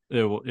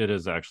 It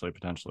is actually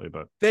potentially,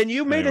 but then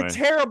you made a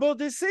terrible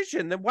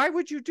decision. Then why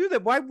would you do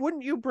that? Why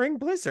wouldn't you bring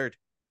Blizzard?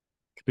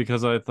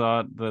 Because I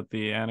thought that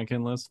the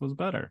Anakin list was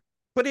better.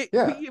 But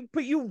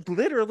you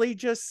literally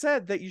just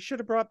said that you should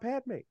have brought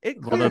Padme.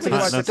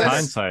 That's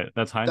hindsight.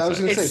 That's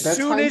hindsight. As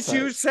soon as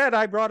you said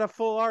I brought a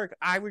full arc,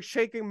 I was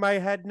shaking my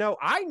head. No,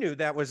 I knew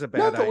that was a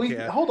bad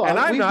idea. Hold on, and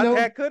I'm not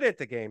that good at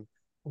the game.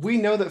 We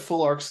know that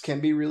full arcs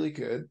can be really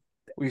good.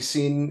 We've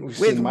seen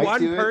Mike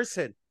one do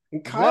person.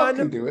 And Kyle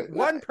can do it.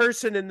 One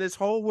person in this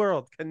whole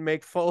world can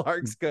make full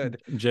arcs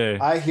good. Jay,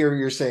 I hear what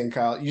you're saying,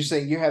 Kyle. You're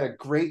saying you had a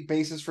great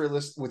basis for a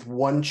list with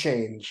one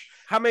change.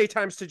 How many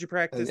times did you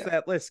practice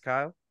that list,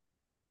 Kyle?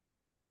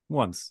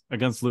 Once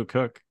against Luke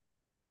Cook.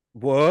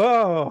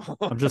 Whoa!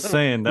 I'm just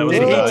saying that was.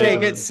 Did he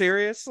take it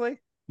seriously?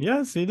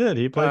 Yes, he did.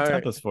 He played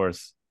Tempest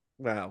Force.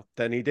 Well,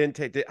 then he didn't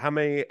take it. How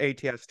many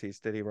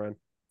ATSTs did he run?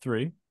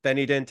 3. Then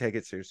he didn't take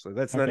it seriously.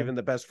 That's not even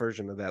the best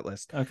version of that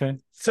list. Okay.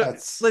 So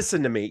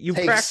listen to me. You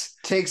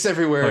takes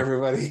everywhere,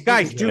 everybody.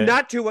 Guys, do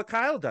not do what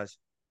Kyle does.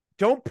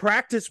 Don't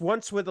practice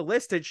once with a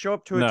list and show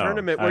up to a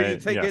tournament where you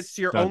think it's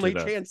your only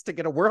chance to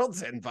get a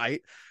Worlds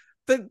invite.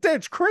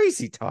 That's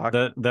crazy talk.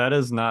 That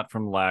is not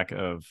from lack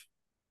of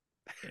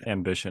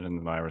ambition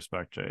in my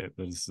respect, Jay.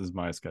 This is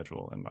my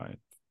schedule and my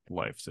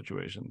life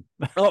situation.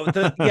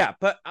 Yeah,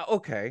 but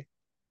okay.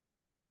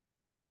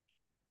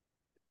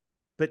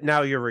 But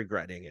now you're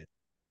regretting it.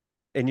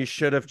 And you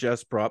should have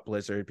just brought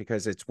Blizzard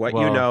because it's what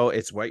you know,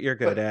 it's what you're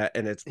good at,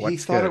 and it's what's he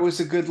thought it was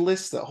a good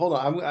list. Though. Hold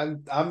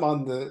on, I'm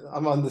on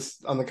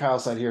the Kyle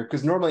side here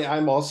because normally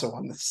I'm also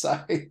on this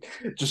side,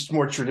 just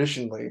more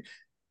traditionally,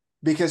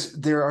 because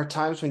there are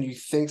times when you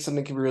think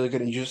something can be really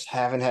good and you just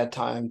haven't had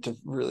time to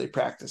really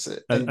practice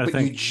it, but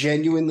you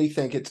genuinely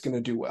think it's going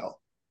to do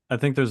well. I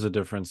think there's a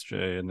difference,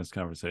 Jay, in this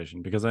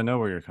conversation because I know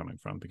where you're coming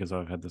from because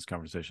I've had this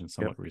conversation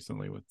somewhat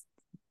recently with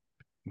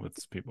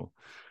people.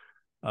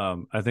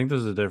 I think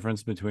there's a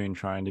difference between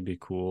trying to be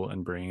cool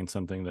and bringing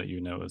something that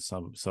you know is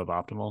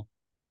suboptimal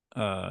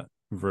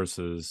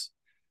versus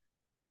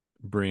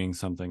bringing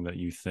something that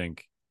you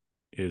think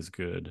is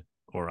good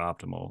or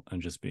optimal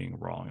and just being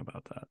wrong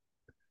about that.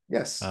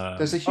 Yes,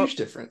 there's a huge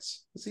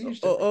difference. There's a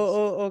huge difference.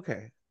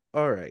 Okay,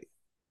 all right.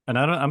 And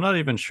I'm not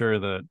even sure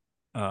that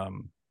I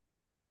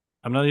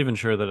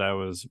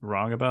was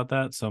wrong about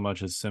that so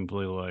much as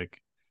simply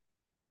like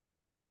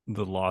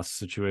the loss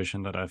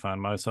situation that I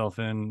found myself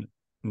in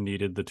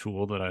needed the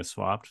tool that I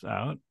swapped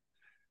out.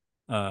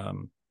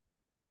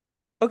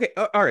 Okay,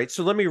 all right.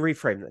 So let me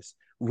reframe this.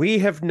 We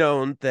have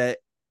known that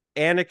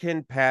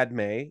Anakin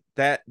Padme,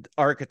 that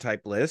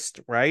archetype list,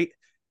 right,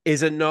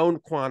 is a known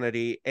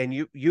quantity,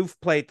 and you've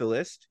played the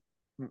list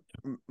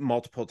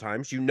multiple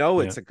times. You know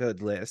it's a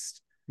good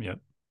list. Yeah.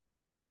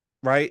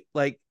 Right?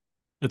 Like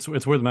it's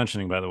worth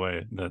mentioning, by the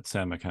way, that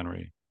Sam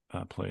McHenry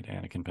played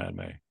Anakin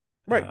Padme.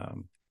 Right.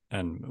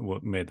 And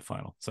made the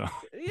final. So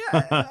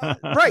yeah,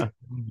 right.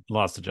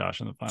 Lost to Josh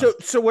in the final.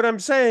 So what I'm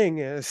saying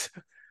is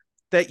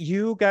that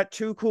you got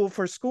too cool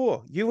for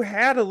school. You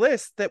had a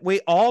list that we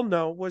all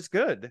know was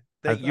good.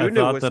 I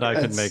thought I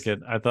could make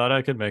it. I thought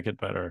I could make it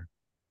better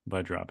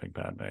by dropping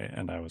Padme,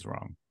 and I was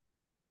wrong.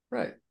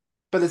 Right.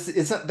 But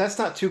it's not, that's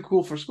not too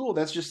cool for school.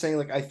 That's just saying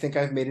like I think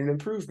I've made an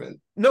improvement.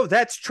 No,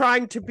 that's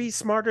trying to be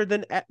smarter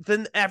than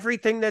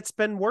everything that's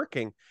been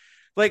working.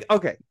 Like,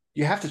 okay,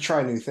 you have to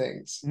try new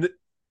things.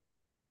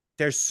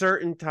 There's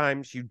certain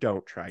times you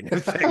don't try new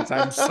things.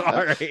 I'm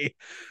sorry,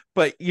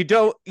 but you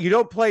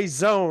don't play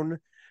zone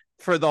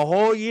for the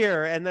whole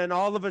year and then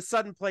all of a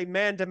sudden play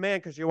man-to-man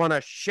because you want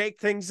to shake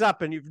things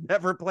up and you've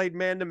never played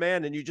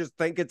man-to-man and you just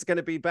think it's going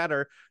to be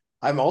better.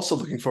 I'm also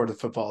looking forward to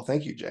football.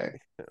 Thank you, Jay.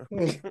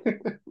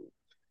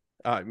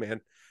 All right,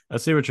 man. I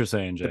see what you're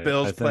saying, Jay. The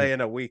Bills play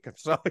in a week. I'm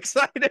so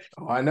excited.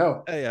 Oh, I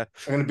know. Yeah,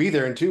 I'm going to be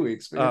there in 2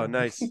 weeks. Man. Oh,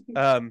 nice.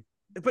 But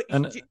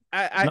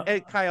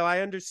Kyle, I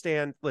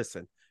understand.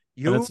 Listen,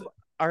 you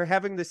are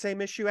having the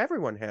same issue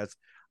everyone has.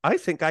 I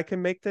think I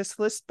can make this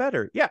list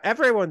better. Yeah,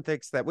 everyone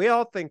thinks that. We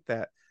all think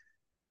that.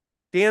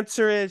 The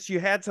answer is you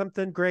had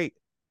something great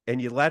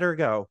and you let her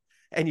go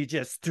and you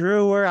just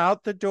threw her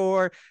out the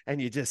door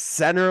and you just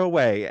sent her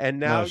away. And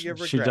now you're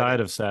regretting. She died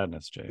of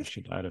sadness, Jay.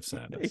 She died of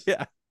sadness.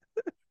 Yeah.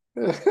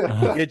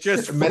 You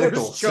just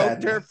medical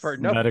choked her for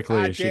no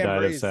medically. She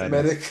died reason.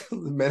 of sadness.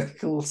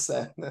 Medical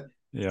sadness.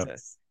 Yeah.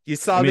 You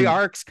saw the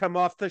arcs come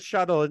off the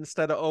shuttle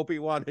instead of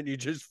Obi-Wan, and you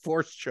just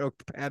force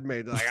choked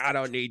Padme. Like, I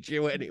don't need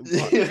you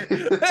anymore.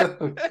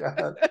 Oh,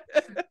 God.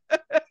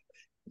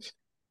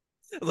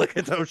 Look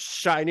at those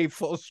shiny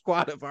full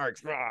squad of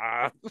arcs.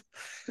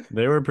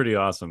 They were pretty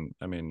awesome.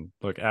 I mean,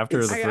 look,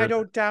 after I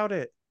don't doubt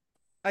it.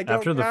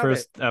 After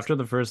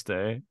the first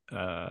day,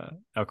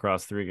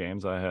 across 3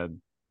 games, I had,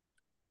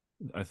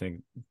 I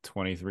think,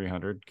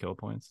 2,300 kill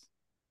points.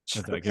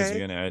 If that gives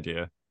you any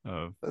idea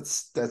of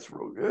that's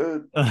real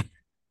good.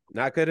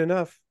 Not good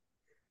enough.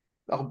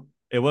 Oh.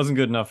 It wasn't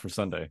good enough for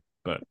Sunday,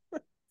 but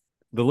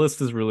the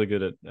list is really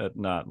good at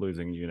not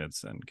losing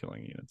units and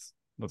killing units.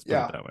 Let's put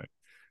it that way.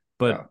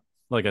 But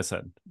like I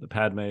said, the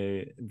Padme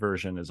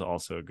version is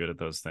also good at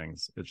those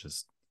things. It's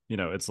just,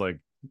 it's like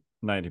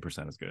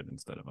 90% is good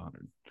instead of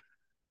 100.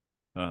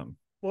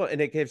 Well,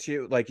 and it gives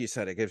you, like you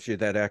said, it gives you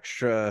that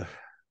extra.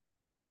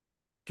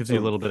 Gives you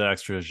a little bit of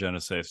extra je ne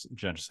sais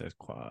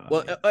quoi.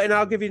 Well, and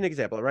I'll give you an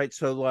example, right?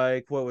 So,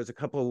 like, what was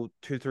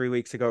 2-3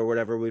 weeks ago or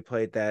whatever, we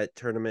played that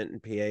tournament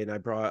in PA, and I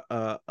brought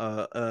a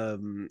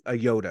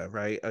Yoda,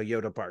 right? A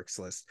Yoda Barks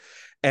list,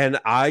 and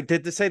I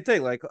did the same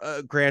thing. Like,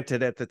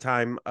 granted, at the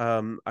time,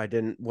 I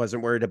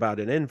wasn't worried about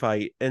an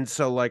invite, and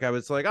so like I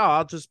was like, oh,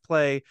 I'll just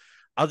play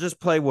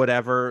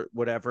whatever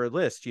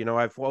list.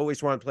 I've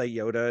always wanted to play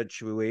Yoda,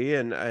 Chewie,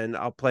 and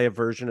I'll play a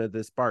version of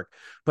this Bark.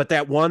 But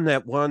that one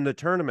that won the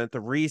tournament,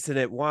 the reason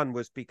it won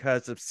was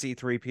because of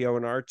C3PO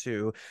and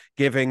R2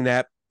 giving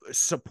that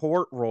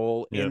support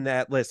role in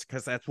that list,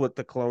 because that's what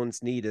the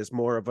clones need, is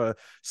more of a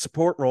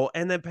support role.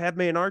 And then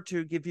Padme and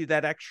R2 give you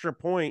that extra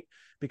point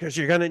because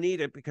you're going to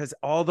need it, because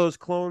all those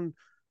clone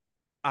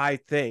I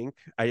think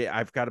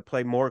I've got to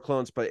play more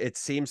clones, but it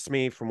seems to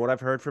me from what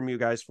I've heard from you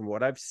guys, from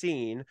what I've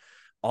seen,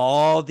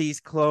 all these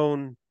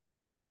clone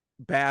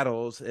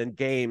battles and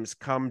games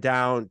come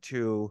down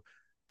to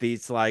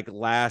these like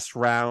last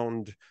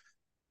round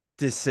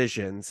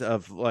decisions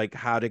of like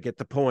how to get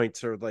the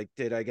points, or like,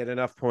 did I get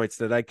enough points?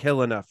 Did I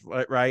kill enough?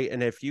 Right.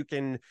 And if you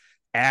can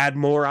add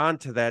more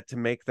onto that to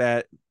make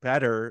that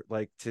better,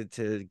 like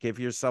to give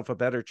yourself a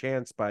better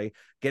chance by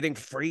getting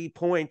free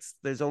points.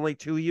 There's only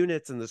 2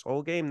 units in this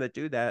whole game that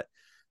do that.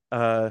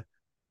 Uh,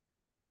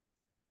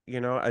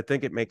 I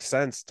think it makes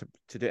sense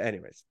to do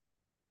anyways.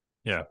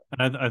 Yeah.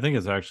 And I think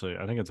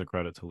it's a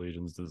credit to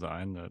Legion's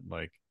design that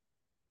like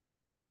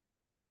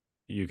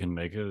you can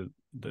make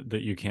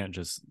that you can't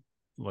just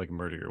like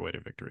murder your way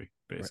to victory,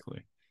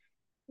 basically.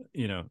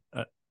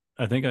 Right.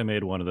 I think I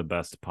made one of the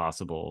best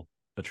possible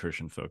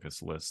attrition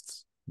focused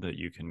lists that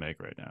you can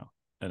make right now,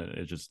 and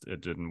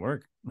it didn't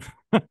work.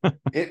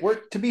 It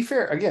worked, to be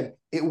fair. Again,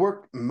 it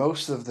worked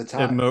most of the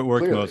time. It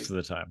worked clearly. Most of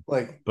the time,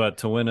 but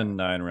to win a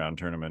 9-round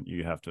tournament,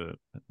 you have to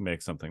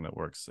make something that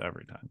works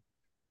every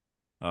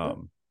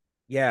time.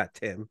 Yeah,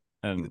 Tim,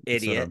 and you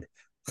idiot.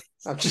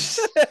 I'm just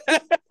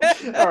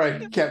all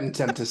right, Captain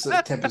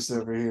Tempest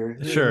over here.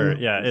 Sure,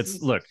 yeah. It's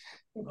look,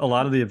 a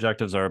lot of the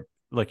objectives are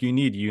like you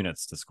need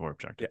units to score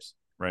objectives,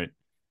 right?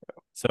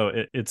 So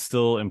it's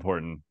still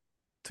important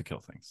to kill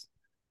things.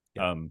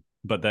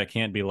 But that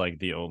can't be like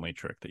the only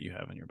trick that you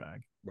have in your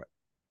bag. Right.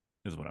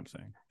 Is what I'm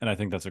saying. And I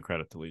think that's a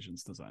credit to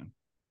Legion's design.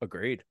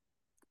 Agreed.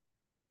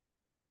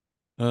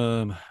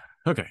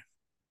 Okay.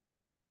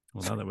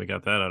 Well, now that we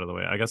got that out of the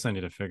way, I guess I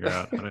need to figure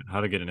out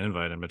how to get an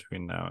invite in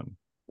between now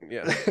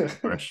and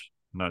March.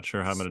 I'm not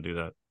sure how I'm going to do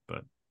that,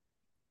 but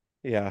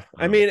yeah.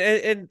 I mean,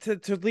 and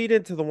to lead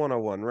into the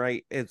 101,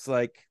 right? It's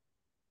like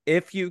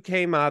if you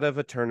came out of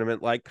a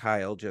tournament like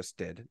Kyle just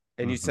did,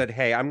 and you said,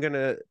 "Hey, I'm going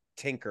to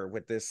tinker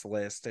with this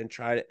list and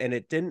try it," and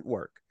it didn't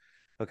work.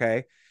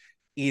 Okay.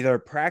 Either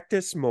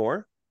practice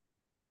more,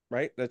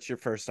 right? That's your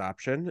first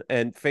option,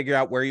 and figure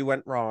out where you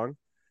went wrong.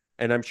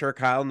 And I'm sure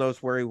Kyle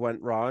knows where he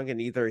went wrong,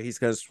 and either he's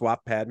going to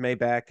swap Padme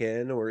back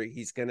in, or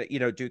he's going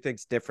to, do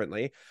things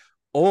differently.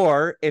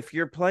 Or if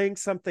you're playing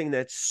something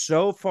that's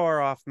so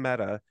far off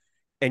meta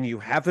and you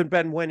haven't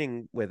been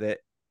winning with it,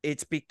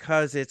 it's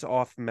because it's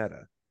off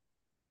meta.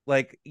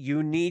 Like,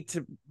 you need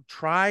to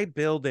try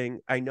building.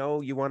 I know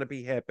you want to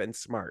be hip and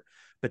smart,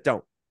 but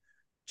don't.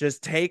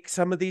 Just take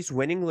some of these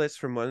winning lists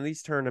from one of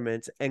these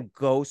tournaments and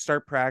go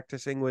start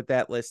practicing with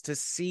that list to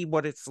see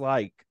what it's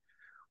like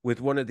with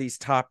one of these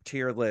top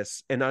tier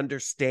lists and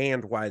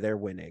understand why they're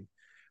winning,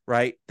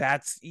 right?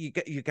 That's you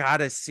got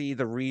to see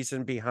the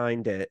reason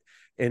behind it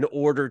in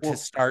order to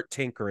start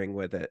tinkering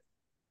with it.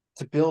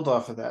 To build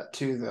off of that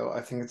too, though,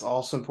 I think it's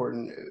also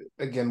important,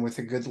 again, with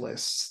a good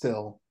list,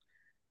 still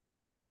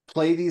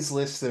play these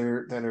lists that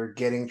are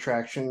getting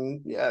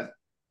traction. Yeah,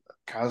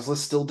 Kyle's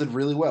list still did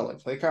really well. Like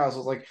play Kyle's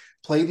was like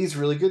play these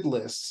really good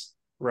lists,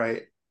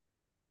 right?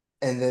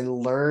 And then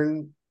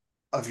learn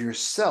of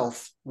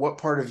yourself what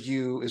part of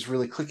you is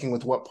really clicking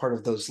with what part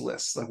of those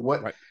lists. Like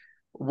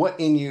what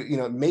in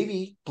you,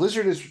 maybe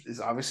Blizzard is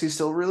obviously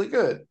still really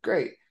good,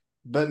 great,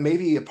 but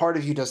maybe a part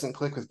of you doesn't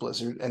click with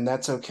Blizzard, and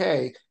that's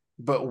okay.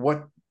 But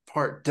what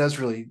part does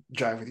really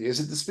jive with you? Is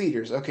it the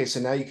speeders? Okay, so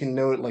now you can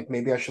know, like,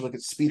 maybe I should look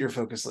at speeder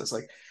focus lists.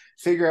 Like,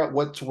 figure out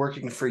what's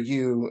working for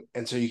you,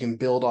 and so you can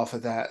build off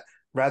of that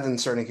rather than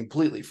starting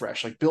completely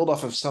fresh. Like, build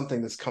off of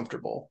something that's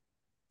comfortable.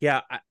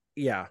 Yeah,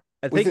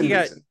 I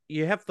think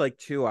you have like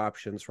 2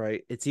 options,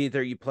 right? It's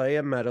either you play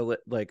a meta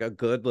like a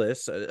good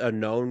list, a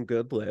known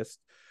good list,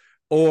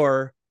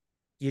 or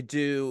you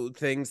do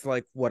things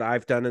like what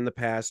I've done in the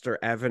past or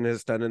Evan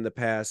has done in the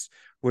past,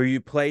 where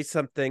you play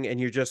something and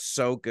you're just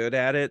so good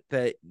at it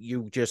that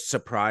you just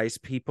surprise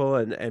people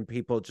and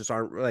people just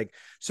aren't like.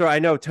 So I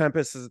know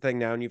Tempest is a thing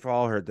now and you've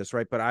all heard this,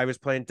 right? But I was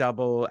playing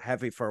double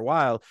heavy for a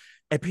while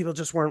and people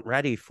just weren't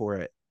ready for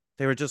it.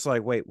 They were just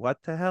like, wait, what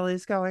the hell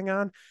is going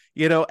on?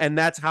 And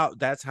that's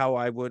how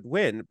I would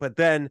win. But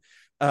then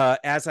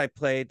as I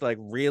played like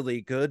really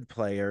good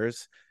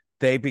players,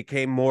 they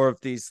became more of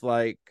these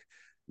like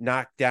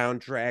knockdown,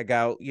 drag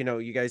out.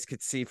 You guys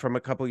could see from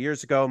a couple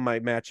years ago, my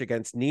match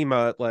against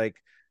Nima, like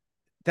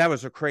that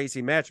was a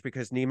crazy match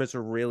because Nima's a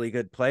really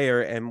good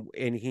player and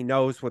he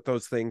knows what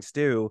those things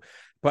do.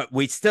 But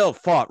we still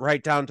fought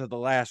right down to the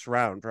last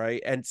round,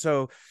 right? And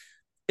so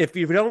if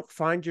you don't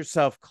find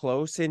yourself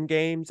close in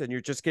games and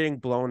you're just getting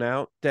blown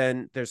out,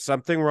 then there's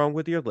something wrong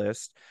with your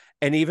list.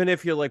 And even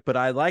if you're like, but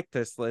I like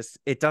this list,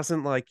 it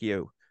doesn't like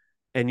you.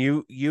 And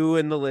you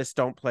and the list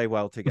don't play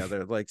well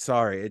together. Like,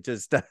 sorry,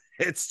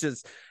 it's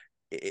just,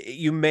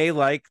 you may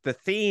like the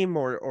theme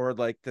or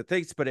like the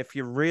things, but if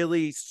you're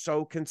really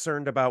so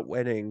concerned about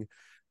winning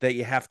that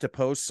you have to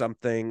post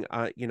something,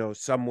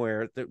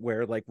 somewhere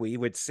where like we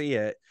would see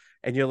it,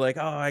 and you're like,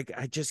 oh,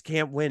 I just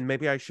can't win.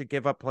 Maybe I should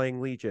give up playing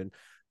Legion.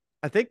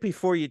 I think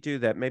before you do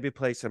that, maybe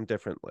play some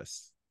different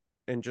lists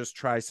and just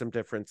try some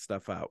different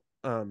stuff out.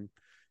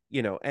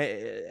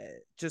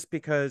 Just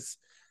because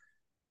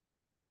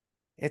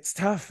It's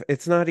tough.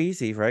 It's not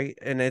easy, right?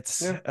 And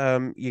it's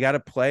you got to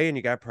play and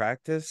you got to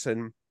practice,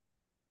 and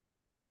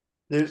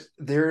there's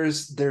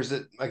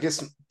a, I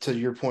guess to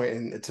your point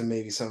and to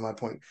maybe some of my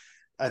point,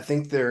 I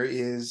think there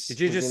is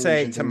did you just within say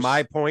Legion to there's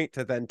my point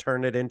to then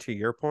turn it into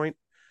your point?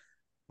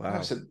 I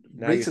Wow. said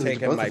Now you're basically to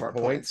taking both my of our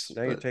points. points,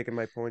 Now you're but taking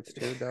my points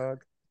too,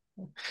 dog.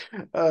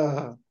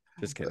 uh,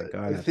 Just kidding. Go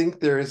I ahead. think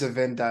there is a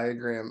Venn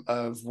diagram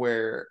of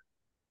where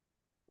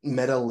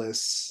meta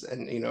lists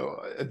and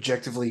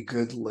objectively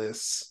good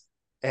lists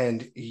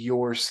and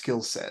your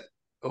skill set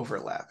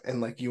overlap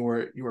and like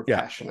your Yeah.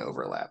 passion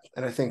overlap,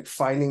 and I think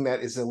finding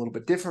that is a little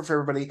bit different for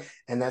everybody,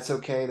 and that's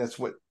okay. That's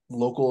what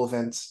local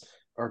events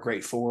are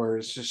great for,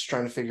 is just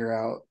trying to figure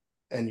out,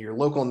 and your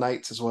local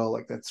nights as well,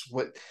 like that's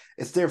what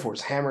it's there for, is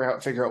hammer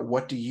out, figure out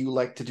what do you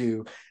like to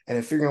do, and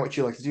in figuring out what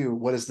you like to do,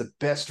 what is the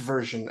best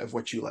version of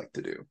what you like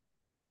to do.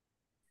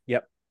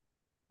 Yep.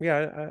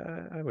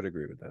 Yeah, I would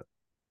agree with that.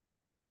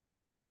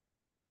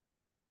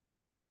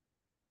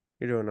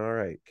 You're doing all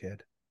right,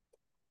 kid.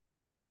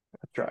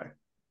 I'll try.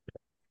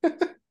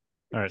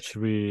 All right,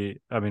 should we?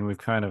 I mean, we've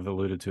kind of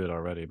alluded to it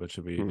already, but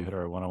should we hit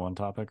our one-on-one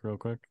topic real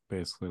quick?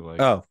 Basically, like,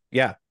 oh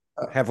yeah,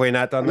 have we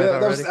not done I mean,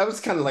 that already? that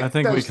was kind of like, I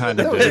think we kind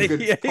that of was a did.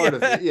 good part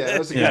of it. Yeah, that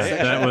was a good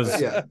section. That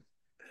was. Yeah,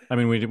 I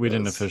mean, we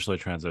didn't officially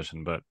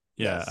transition, but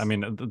yeah, yes. I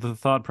mean, the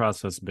thought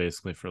process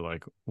basically for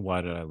like,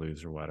 why did I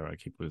lose or why do I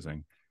keep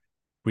losing?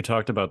 We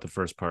talked about the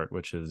first part,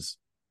 which is,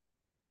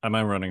 am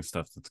I running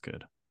stuff that's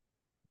good?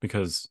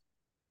 Because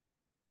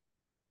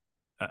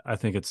I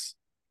think it's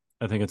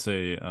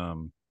a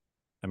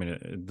I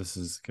mean, this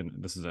is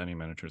any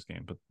miniatures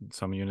game, but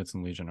some units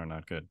in Legion are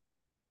not good,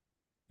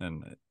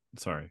 and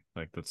sorry,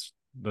 like that's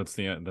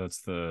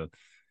the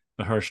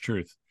harsh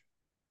truth.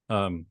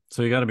 So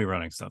you got to be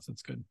running stuff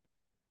that's good.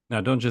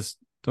 Now, don't just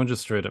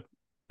straight up.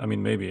 I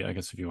mean, maybe I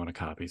guess if you want to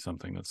copy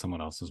something that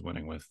someone else is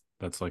winning with,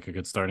 that's like a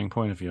good starting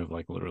point. If you have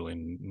like literally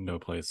no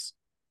place,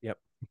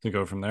 to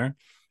go from there.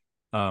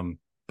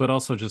 But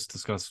also just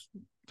discuss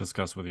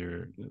with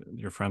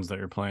your friends that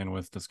you're playing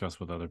with, discuss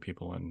with other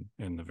people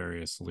in the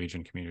various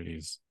Legion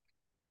communities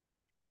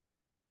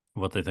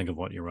what they think of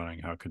what you're running,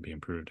 how it could be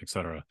improved,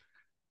 etc.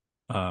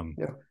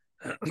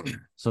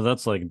 So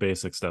that's like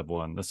basic step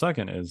one. The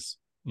second is,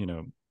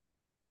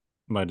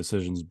 my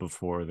decisions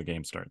before the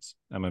game starts.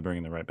 Am I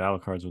bringing the right battle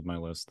cards with my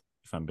list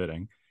if I'm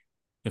bidding?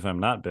 If I'm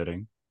not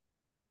bidding,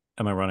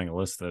 am I running a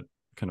list that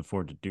can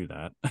afford to do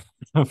that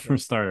for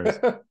starters?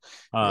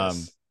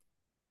 Yes.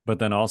 But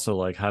then also,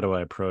 like, how do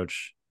I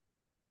approach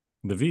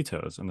the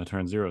vetoes in the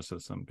turn zero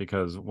system?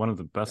 Because one of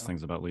the best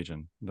things about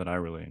Legion that I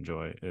really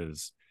enjoy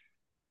is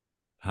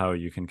how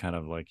you can kind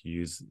of like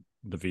use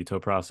the veto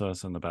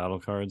process and the battle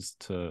cards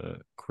to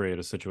create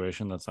a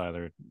situation that's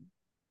either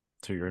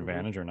to your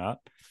advantage or not.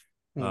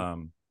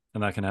 And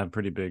that can have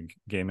pretty big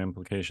game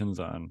implications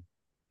on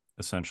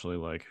essentially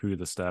like who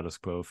the status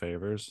quo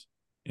favors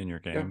in your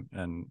game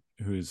and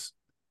whose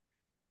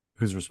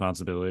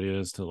responsibility it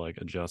is to like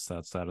adjust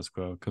that status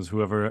quo, because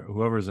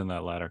whoever's in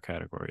that latter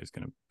category is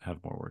going to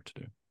have more work to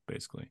do,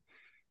 basically.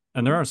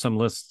 And there are some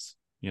lists,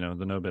 the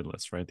no bid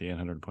lists, right? The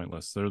 800 point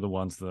lists, they're the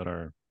ones that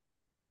are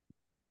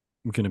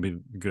going to be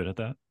good at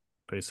that,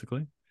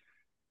 basically.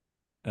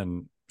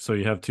 And so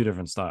you have two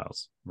different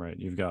styles, right?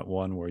 You've got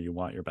one where you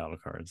want your battle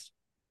cards,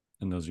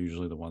 and those are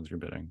usually the ones you're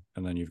bidding.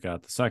 And then you've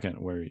got the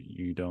second where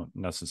you don't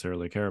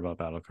necessarily care about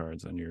battle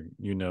cards, and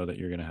you know that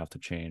you're going to have to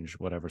change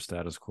whatever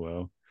status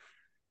quo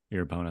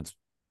your opponent's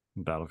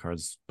battle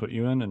cards put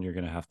you in, and you're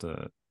going to have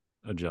to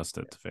adjust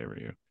it to favor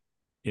you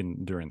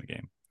during the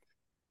game.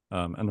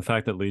 And the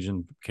fact that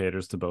Legion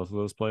caters to both of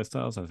those play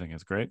styles, I think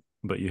is great,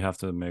 but you have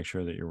to make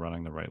sure that you're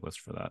running the right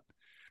list for that.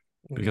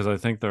 Because I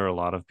think there are a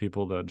lot of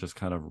people that just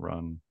kind of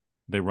run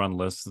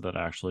lists that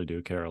actually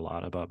do care a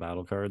lot about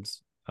battle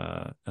cards,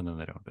 and then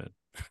they don't bid.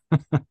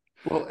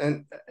 Well,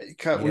 and we've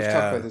talked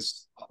about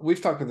this.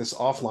 We've talked about this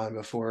offline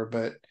before,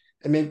 but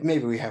and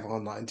maybe we have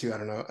online too. I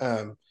don't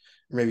know.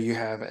 Maybe you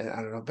have, and I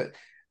don't know. But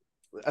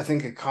I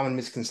think a common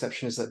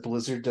misconception is that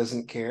Blizzard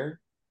doesn't care.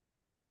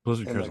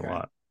 Blizzard cares a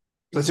lot.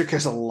 Blizzard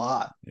cares a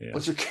lot. Yeah.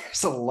 Blizzard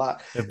cares a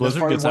lot. If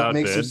Blizzard gets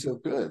outbid, makes them so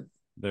good.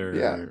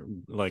 They're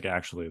like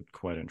actually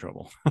quite in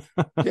trouble.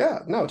 Yeah,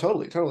 no,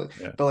 totally.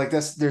 Yeah. But like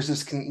there's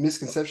this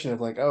misconception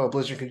of like, oh,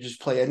 Blizzard can just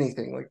play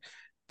anything. Like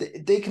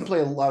they can play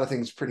a lot of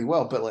things pretty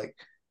well, but like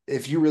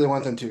if you really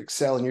want them to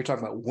excel and you're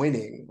talking about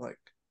winning, like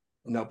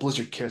no,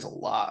 Blizzard cares a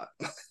lot.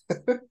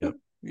 Yep.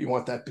 You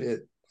want that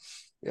bid.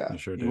 Yeah, you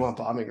sure do. You want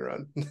bombing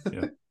run.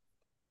 Yeah.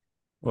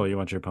 Well, you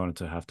want your opponent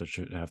to have to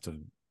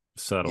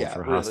settle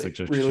for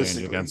hostage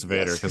exchange against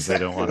Vader because they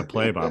don't want to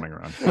play bombing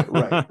run.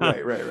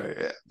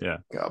 Right. Yeah.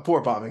 Poor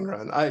bombing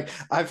run. I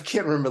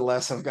can't remember the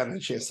last time I've gotten a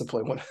chance to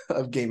play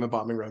a game of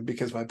bombing run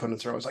because my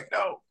opponents are always like,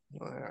 no.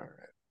 All right.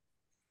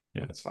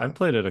 Yeah, I've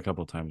played it a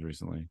couple times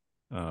recently,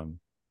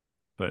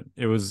 but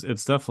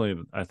it's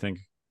definitely, I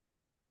think,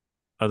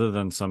 other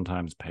than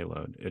sometimes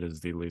payload, it is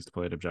the least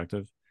played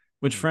objective,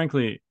 which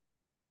frankly,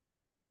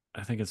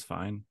 I think it's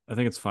fine. I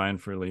think it's fine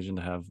for Legion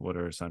to have what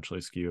are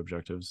essentially skew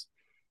objectives.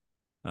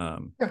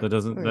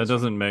 That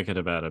doesn't make it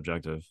a bad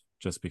objective.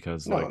 just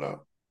because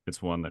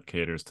it's one that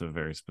caters to a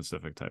very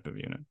specific type of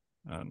unit.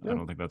 And I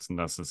don't think that's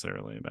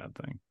necessarily a bad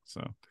thing.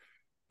 So,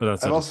 but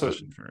that's a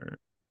discussion for.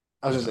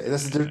 I was just saying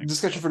that's a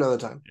discussion for another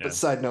time. Yeah. But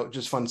side note,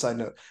 just fun side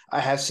note,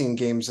 I have seen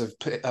games of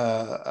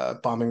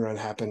bombing run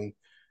happen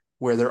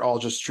where they're all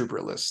just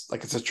trooper lists.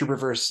 Like it's a trooper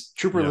list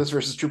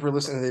versus trooper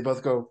list, and they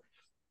both go,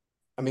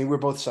 I mean, we're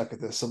both stuck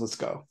at this, so let's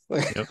go.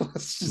 Like,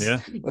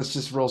 let's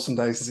just roll some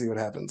dice and see what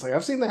happens. Like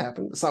I've seen that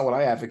happen. It's not what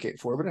I advocate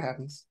for, but it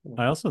happens.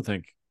 I also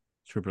think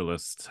trooper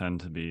lists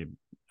tend to be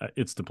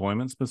it's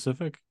deployment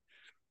specific,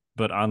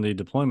 but on the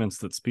deployments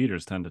that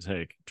speeders tend to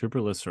take,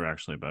 trooper lists are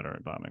actually better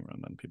at bombing run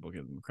than people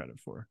give them credit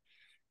for.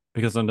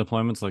 Because on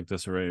deployments like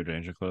Disarray or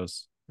Danger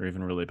Close, or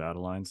even really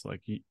battle lines,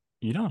 like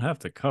you don't have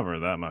to cover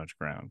that much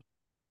ground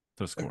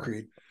to score.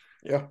 Agreed.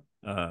 Yeah.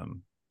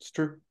 It's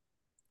true.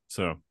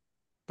 So,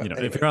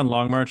 anyway. If you're on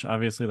Long March,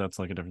 obviously that's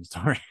like a different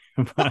story.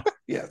 But,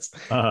 yes.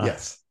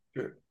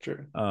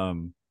 True.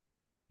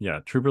 Yeah,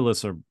 trooper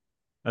lists are.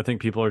 I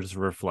think people are just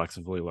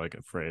reflexively like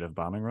afraid of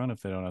bombing run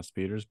if they don't have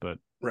speeders, but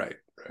right.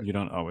 You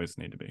don't always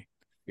need to be.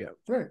 Yeah.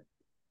 Right.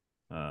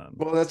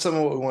 Well, that's some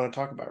of what we want to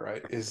talk about,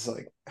 right? Is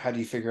like, how do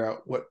you figure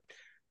out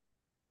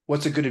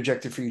what's a good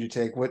objective for you to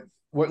take? What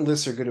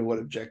lists are good at what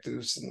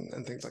objectives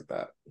and things like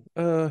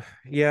that.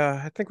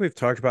 Yeah, I think we've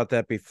talked about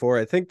that before.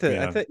 I think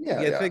I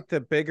think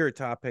the bigger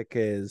topic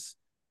is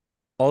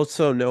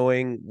also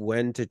knowing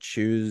when to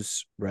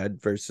choose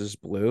red versus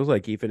blue,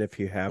 like even if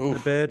you have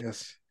the bid.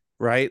 Yes.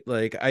 Right?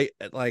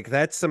 Like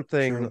that's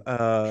something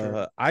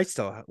True. I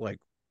still like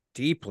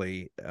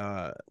deeply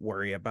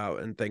worry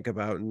about and think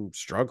about and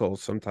struggle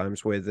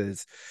sometimes with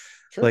is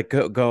like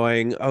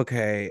going,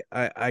 okay,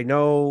 I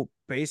know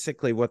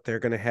basically what they're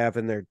going to have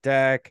in their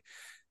deck,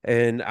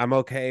 and I'm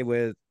okay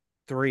with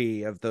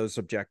 3 of those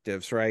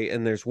objectives, right?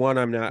 And there's one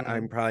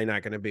I'm probably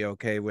not going to be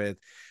okay with,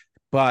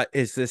 but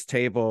is this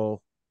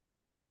table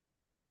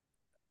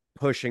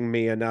pushing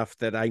me enough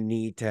that I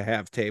need to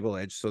have table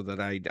edge so that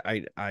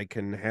I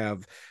can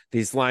have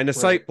these line of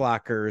sight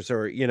blockers,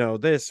 or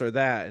this or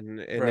that, and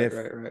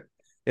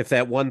if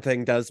that one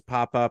thing does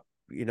pop up,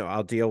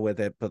 I'll deal with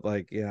it.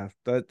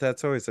 But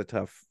that's always a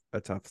tough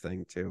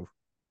thing too.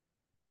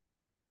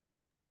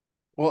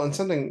 Well, and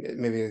something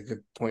maybe a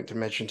good point to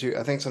mention too.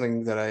 I think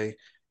something that it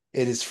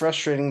is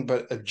frustrating,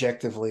 but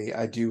objectively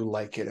I do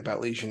like it about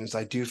Legion is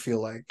I do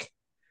feel like,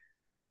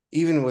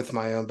 even with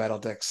my own battle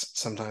decks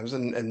sometimes,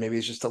 and maybe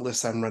it's just a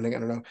list I'm running, I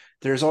don't know,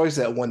 there's always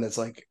that one that's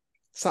like,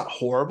 it's not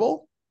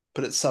horrible,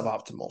 but it's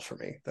suboptimal for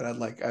me, that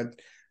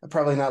I'd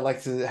probably not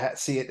like to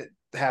see it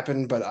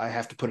happen, but I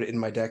have to put it in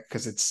my deck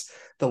because it's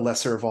the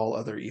lesser of all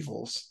other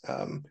evils.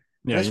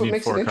 That's what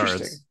makes it interesting.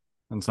 Cards,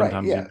 and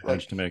sometimes you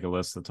manage to make a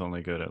list that's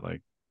only good at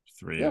like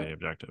 3 of the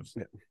objectives.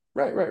 Yeah.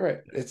 Right.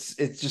 It's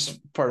just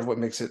part of what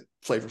makes it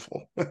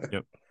flavorful.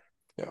 Yep.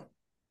 Yeah.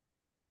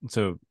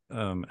 So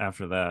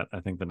after that, I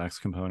think the next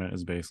component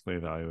is basically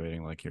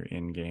evaluating like your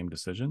in-game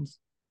decisions.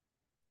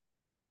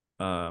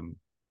 I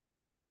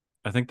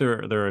think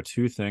there are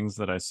 2 things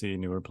that I see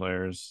newer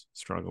players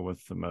struggle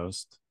with the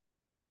most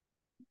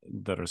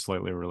that are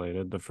slightly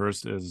related. The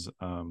first is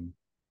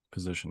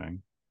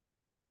positioning,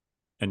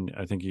 and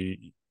I think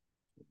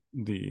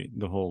the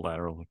whole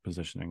lateral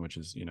positioning, which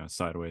is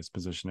sideways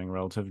positioning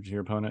relative to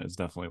your opponent, is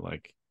definitely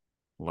like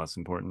less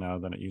important now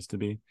than it used to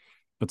be.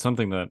 But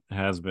something that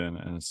has been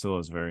and still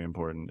is very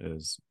important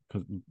is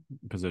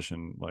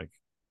position, like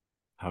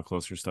how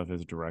close your stuff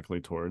is directly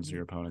towards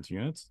your opponent's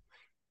units.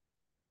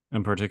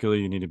 And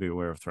particularly, you need to be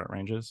aware of threat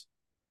ranges.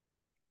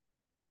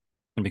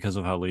 And because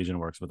of how Legion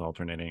works with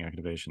alternating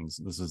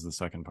activations, this is the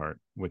second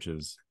part, which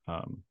is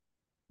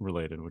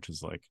related, which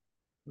is like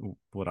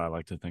what I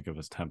like to think of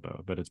as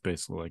tempo, but it's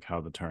basically like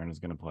how the turn is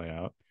going to play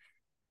out.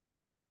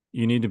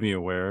 You need to be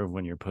aware of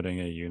when you're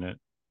putting a unit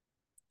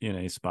in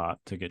a spot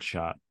to get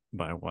shot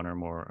by one or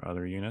more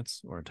other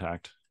units, or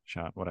attacked,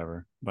 shot,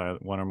 whatever, by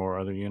one or more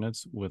other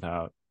units,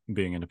 without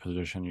being in a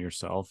position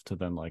yourself to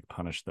then like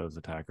punish those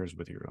attackers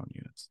with your own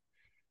units.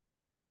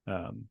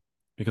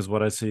 Because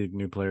what I see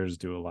new players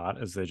do a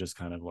lot is they just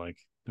kind of like,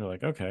 they're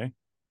like, okay,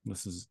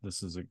 this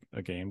is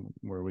a game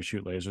where we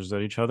shoot lasers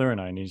at each other and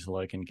I need to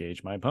like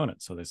engage my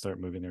opponent. So they start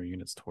moving their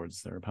units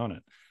towards their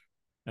opponent.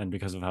 And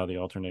because of how the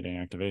alternating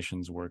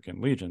activations work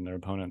in Legion, their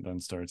opponent then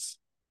starts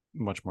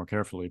much more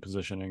carefully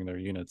positioning their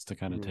units to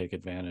kind of take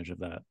advantage of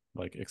that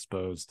like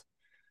exposed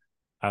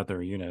out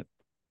their unit,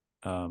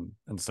 and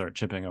start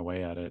chipping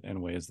away at it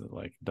in ways that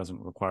like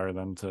doesn't require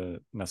them to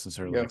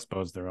necessarily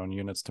expose their own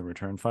units to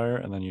return fire,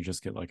 and then you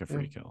just get like a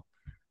free kill,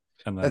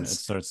 and then it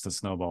starts to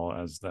snowball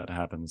as that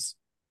happens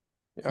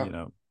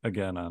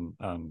again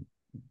on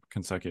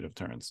consecutive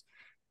turns.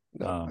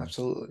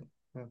 Absolutely.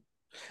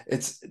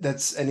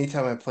 That's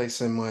anytime I play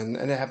someone,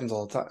 and it happens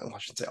all the time. Well, I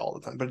shouldn't say all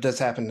the time, but it does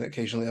happen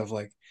occasionally, of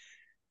like,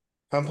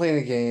 if I'm playing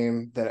a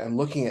game that I'm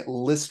looking at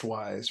list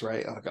wise,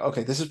 right? I'm like,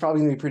 okay, this is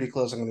probably gonna be pretty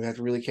close. I'm gonna have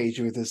to really cage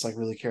you with this, like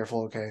really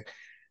careful, okay.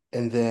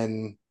 And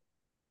then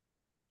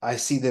I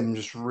see them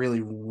just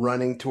really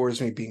running towards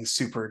me, being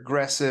super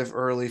aggressive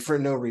early for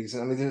no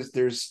reason. I mean,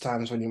 there's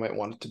times when you might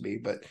want it to be,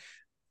 but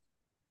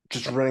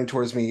just running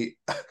towards me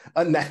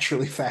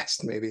unnaturally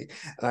fast, maybe.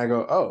 And I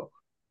go, oh,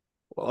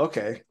 well,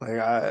 okay.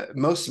 Like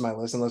most of my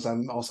list, unless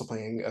I'm also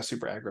playing a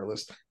super aggro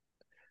list,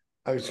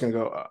 I was going to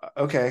go,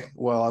 okay,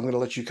 well, I'm going to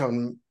let you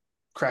come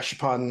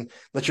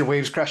let your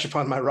waves crash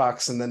upon my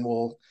rocks, and then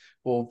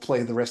we'll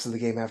play the rest of the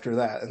game after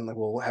that, and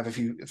we'll have a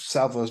few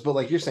salvos. But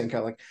like you're saying,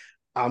 kind of like,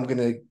 I'm going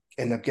to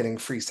end up getting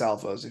free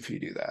salvos if you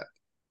do that,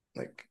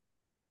 like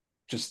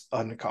just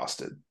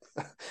unaccosted.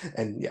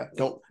 And yeah,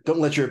 don't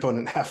let your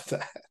opponent have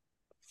that.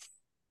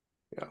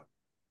 Yeah.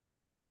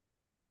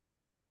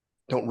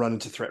 Don't run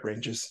into threat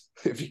ranges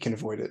if you can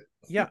avoid it.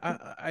 Yeah,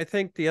 I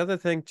think the other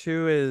thing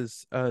too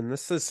is, and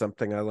this is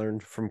something I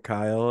learned from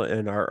Kyle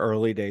in our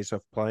early days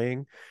of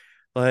playing,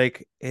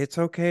 like it's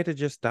okay to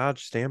just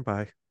dodge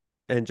standby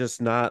and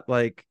just not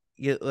like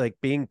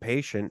being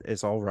patient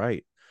is all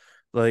right.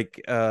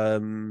 Like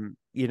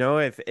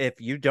if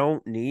you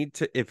don't need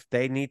to, if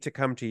they need to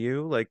come to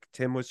you, like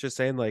Tim was just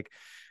saying, like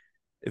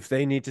if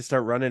they need to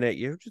start running at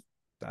you, just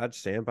dodge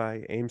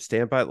standby, aim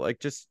standby, like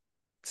just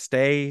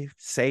stay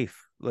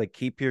safe. Like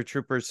keep your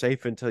troopers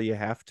safe until you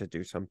have to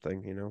do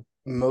something.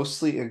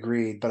 Mostly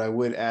agreed, but I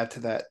would add to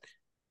that,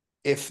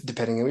 if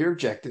depending on your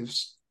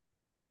objectives,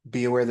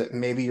 be aware that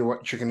maybe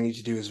what you're going to need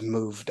to do is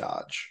move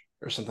dodge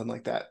or something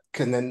like that.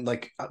 Can then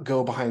like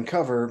go behind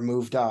cover,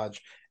 move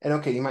dodge, and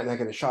okay, you might not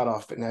get a shot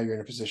off, but now you're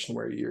in a position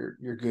where you're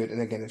good.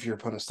 And again, if your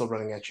opponent's still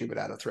running at you but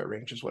out of threat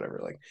ranges, whatever,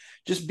 like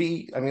just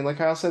be. I mean, like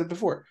Kyle said it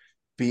before,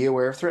 be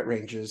aware of threat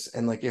ranges,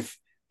 and like if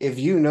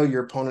you know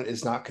your opponent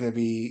is not going to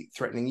be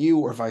threatening you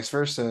or vice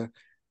versa,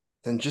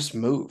 then just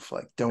move.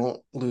 Like,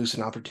 don't lose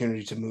an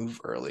opportunity to move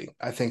early.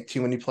 I think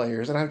too many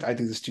players, and I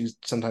do this too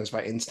sometimes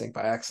by instinct,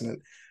 by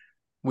accident,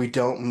 we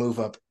don't move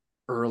up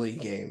early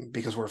game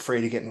because we're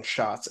afraid of getting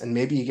shots. And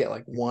maybe you get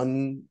like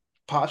one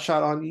pot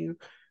shot on you,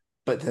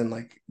 but then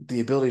like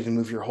the ability to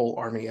move your whole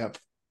army up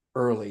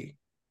early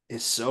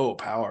is so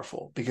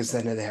powerful because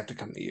then they have to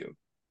come to you.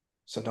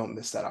 So don't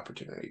miss that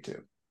opportunity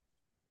too.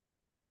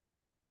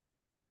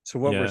 So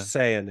what we're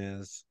saying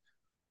is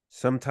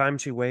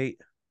sometimes you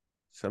wait,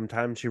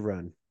 sometimes you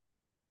run.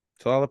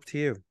 It's all up to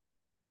you.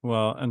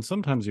 Well, and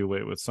sometimes you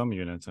wait with some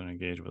units and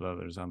engage with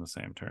others on the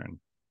same turn.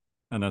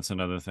 And that's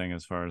another thing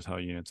as far as how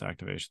Legion's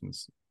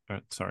activations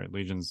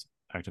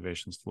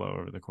flow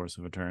over the course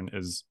of a turn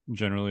is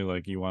generally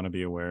like you want to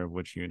be aware of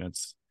which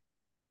units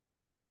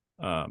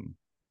are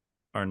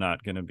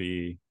not going to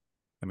be,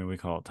 I mean, we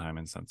call it time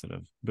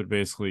insensitive, but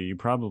basically you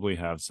probably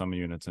have some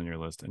units in your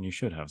list, and you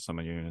should have some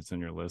units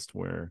in your list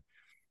where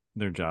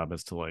their job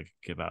is to like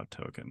give out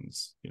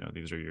tokens.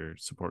 These are your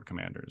support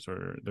commanders,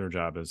 or their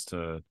job is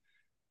to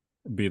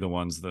be the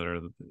ones that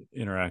are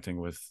interacting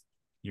with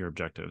your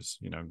objectives,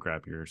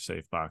 grab your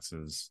safe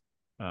boxes,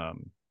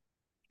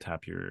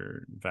 tap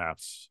your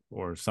VAPs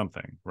or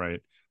something,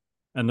 right?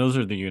 And those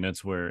are the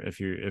units where if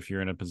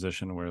you're in a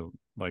position where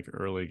like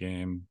early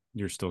game,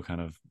 you're still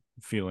kind of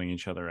feeling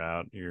each other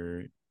out,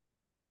 you're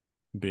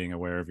being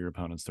aware of your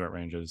opponent's threat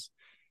ranges,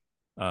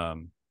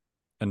 and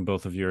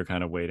both of you are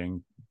kind of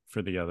waiting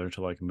for the other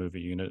to like move a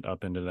unit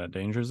up into that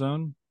danger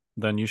zone,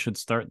 then you should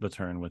start the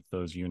turn with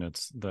those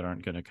units that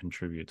aren't going to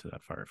contribute to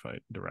that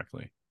firefight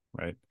directly,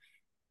 right?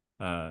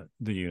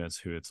 The units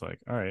who it's like,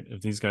 all right,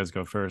 if these guys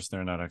go first,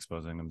 they're not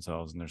exposing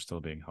themselves and they're still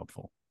being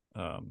helpful.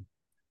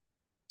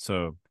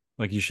 So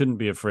like you shouldn't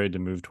be afraid to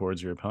move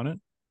towards your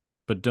opponent,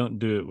 but don't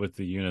do it with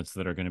the units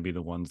that are going to be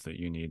the ones that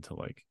you need to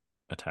like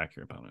attack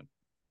your opponent,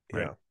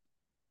 right?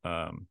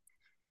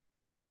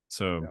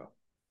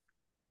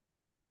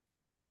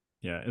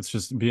 Yeah, it's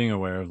just being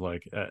aware of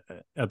like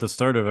at the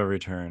start of every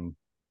turn,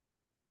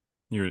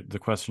 the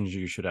questions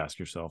you should ask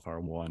yourself are: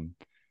 one,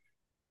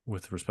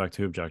 with respect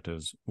to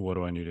objectives, what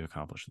do I need to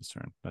accomplish this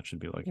turn? That should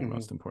be like your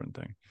most important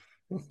thing.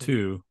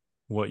 Two,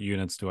 what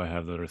units do I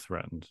have that are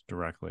threatened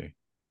directly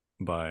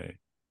by,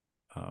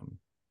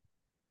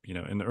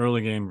 in the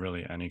early game,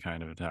 really any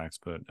kind of attacks,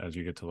 but as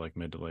you get to like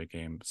mid to late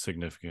game,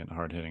 significant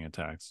hard hitting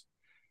attacks.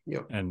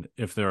 Yep. And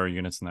if there are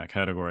units in that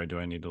category, do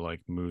I need to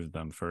like move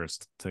them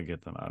first to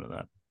get them out of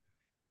that?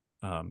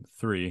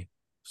 Three,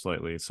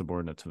 slightly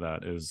subordinate to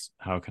that, is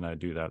how can I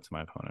do that to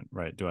my opponent,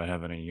 right? Do I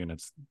have any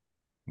units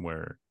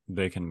where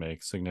they can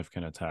make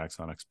significant attacks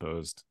on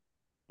exposed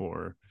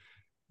or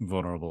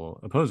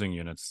vulnerable opposing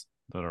units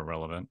that are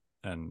relevant,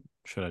 and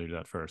should I do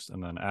that first?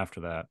 And then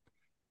after that,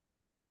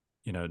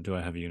 do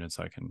I have units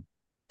I can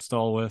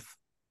stall with,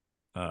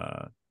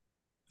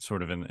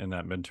 sort of in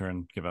that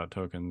mid-turn, give out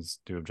tokens,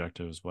 do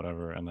objectives,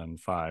 whatever? And then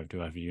 5,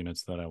 do I have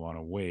units that I want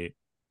to wait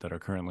that are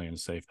currently in a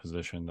safe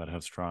position that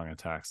have strong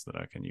attacks that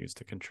I can use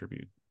to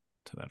contribute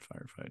to that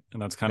firefight?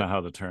 And that's kind of how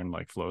the turn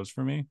like flows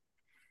for me.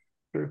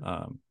 Sure.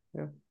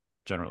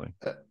 Generally.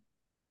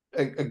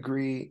 I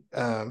agree.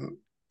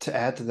 To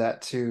add to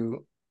that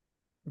too,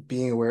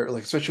 being aware,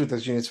 like especially with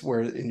those units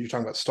where you're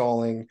talking about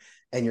stalling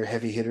and your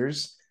heavy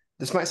hitters,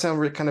 this might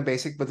sound kind of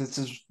basic, but this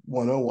is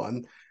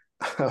 101.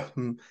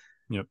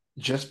 Yep.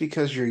 Just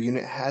because your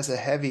unit has a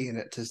heavy in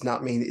it does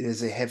not mean it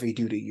is a heavy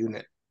duty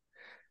unit.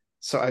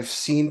 So I've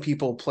seen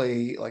people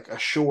play like a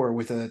shore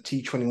with a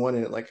T21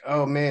 in it, like,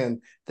 oh man,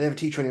 they have a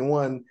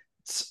T21.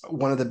 It's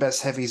one of the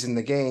best heavies in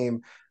the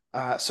game.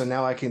 So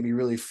now I can be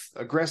really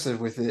aggressive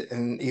with it.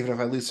 And even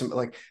if I lose some,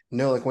 like,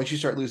 no, like once you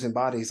start losing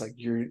bodies, like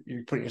you're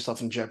putting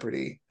yourself in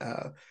jeopardy.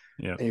 And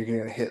you're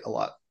going to hit a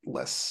lot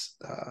less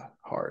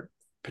hard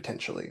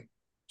potentially.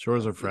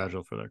 Shores are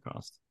fragile for their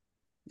cost.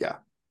 Yeah.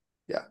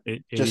 Yeah.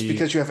 Just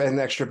because you have an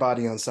extra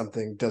body on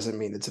something doesn't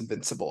mean it's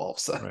invincible all of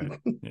a sudden. Right.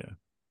 Yeah.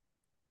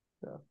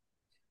 Yeah.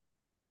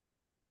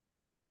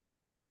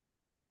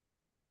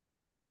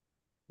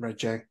 Right,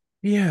 Jay?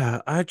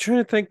 Yeah, I'm trying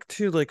to think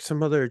too, like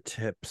some other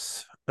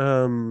tips.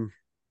 Man,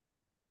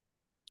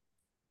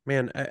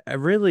 I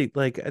really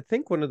like, I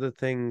think one of the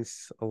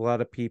things a lot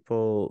of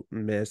people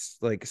miss,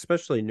 like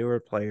especially newer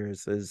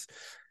players, is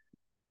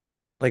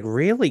like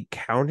really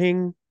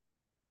counting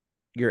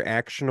your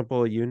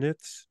actionable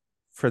units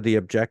for the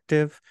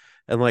objective,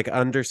 and like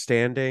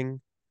understanding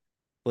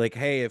like,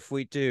 hey, if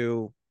we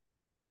do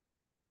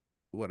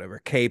whatever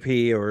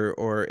KP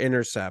or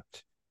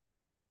intercept,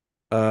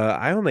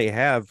 I only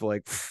have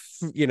like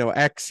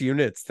X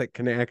units that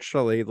can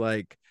actually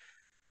like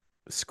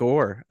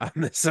score on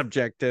this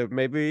objective.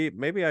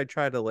 Maybe I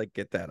try to like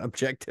get that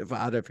objective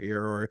out of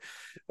here, or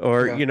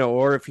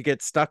or if you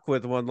get stuck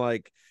with one,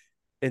 like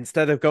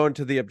instead of going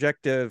to the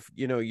objective,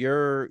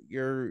 your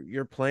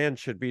plan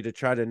should be to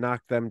try to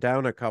knock them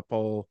down a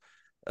couple,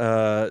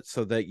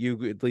 so that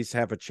you at least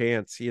have a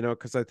chance,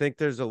 because I think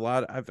there's a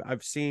lot.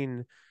 I've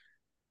seen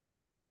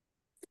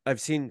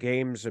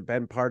games or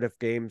been part of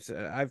games.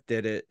 I've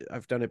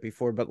done it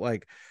before, but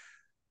like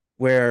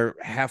where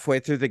halfway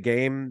through the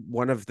game,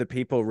 one of the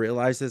people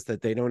realizes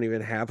that they don't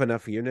even have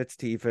enough units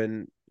to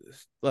even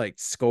like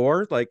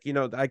score. Like,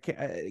 I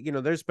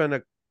can't, there's been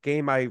a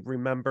game I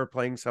remember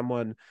playing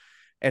someone,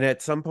 and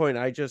at some point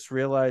I just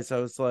realized,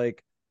 I was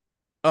like,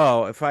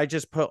 oh, if I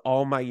just put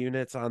all my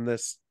units on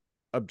this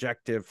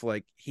objective,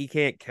 like he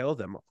can't kill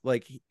them.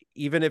 Like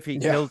even if he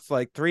kills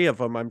like 3 of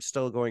them, I'm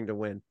still going to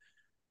win.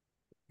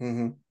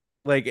 Mm-hmm.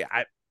 Like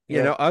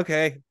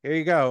okay, here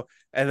you go.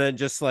 And then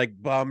just like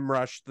bum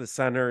rush the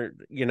center,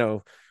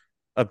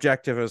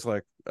 objective is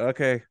like,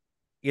 okay,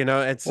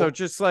 and so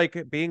just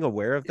like being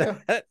aware of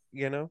that.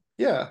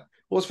 Yeah.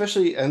 Well,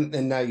 especially, and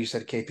now you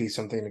said KP,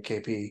 something to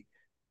KP,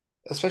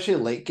 especially a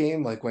late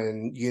game, like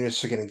when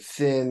units are getting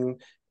thin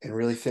and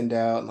really thinned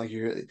out, and like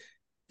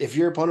if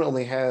your opponent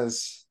only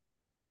has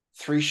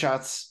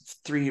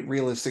 3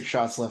 realistic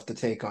shots left to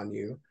take on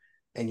you,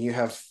 and you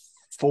have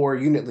 4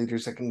 unit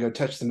leaders that can go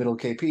touch the middle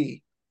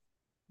KP,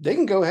 they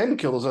can go ahead and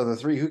kill those other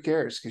 3. Who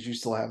cares? Because you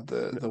still have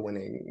the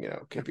winning,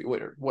 KP,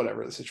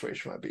 whatever the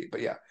situation might be. But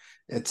yeah,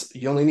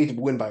 you only need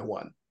to win by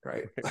 1,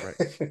 right? Right.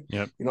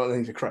 Yep. You don't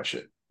need to crush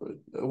it. But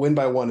a win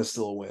by 1 is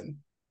still a win.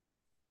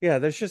 Yeah,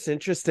 there's just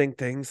interesting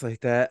things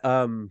like that.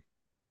 One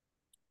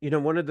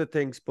of the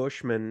things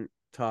Bushman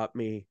taught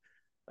me,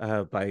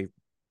 by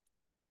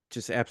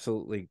just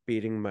absolutely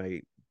beating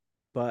my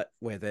butt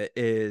with it,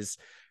 is,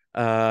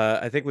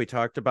 I think we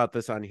talked about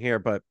this on here,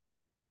 but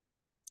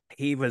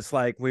he was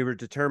like, we were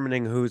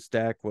determining whose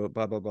deck, blah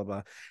blah blah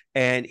blah,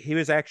 and he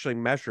was actually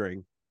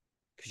measuring,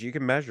 because you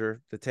can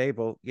measure the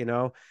table,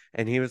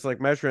 and he was like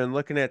measuring,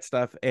 looking at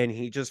stuff, and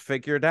he just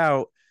figured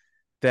out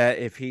that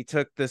if he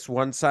took this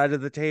one side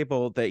of the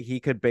table, that he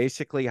could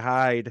basically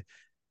hide.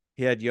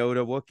 He had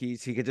Yoda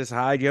Wookiees. He could just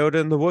hide Yoda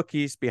and the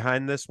Wookiees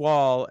behind this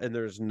wall, and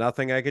there's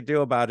nothing I could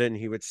do about it. And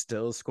he would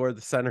still score the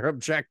center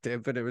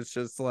objective. And it was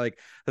just like,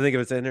 I think it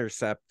was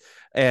intercept.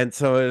 And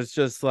so it was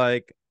just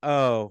like,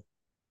 oh,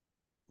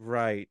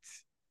 right.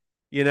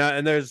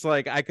 And there's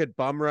like, I could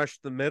bum rush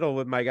the middle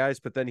with my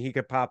guys, but then he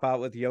could pop out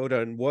with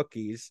Yoda and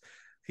Wookiees,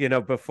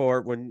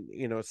 before, when,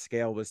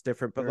 scale was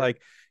different. But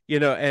like,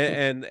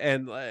 and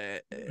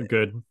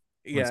good.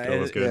 Yeah, skill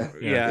was good.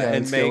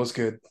 And skill was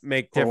good.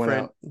 Make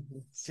different.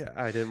 Yeah,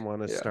 I didn't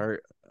want to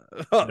start.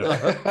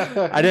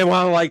 I didn't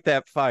want to light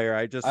that fire.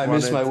 I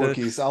miss my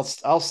Wookiees.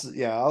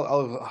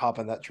 I'll hop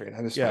on that train.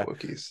 I miss my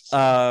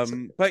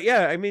Wookiees. But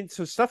yeah, I mean,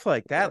 so stuff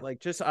like that,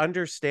 like just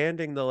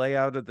understanding the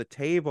layout of the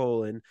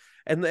table, and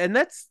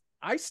that's,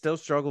 I still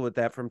struggle with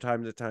that from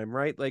time to time,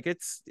 right? Like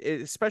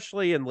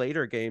especially in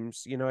later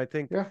games. I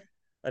think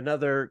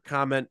another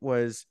comment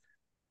was,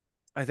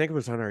 I think it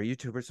was on our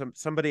YouTube, or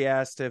somebody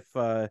asked if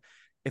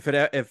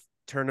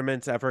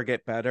tournaments ever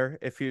get better,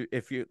 if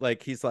you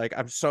like, he's like,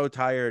 I'm so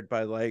tired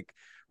by like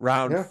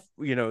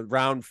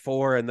round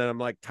 4, and then I'm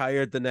like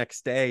tired the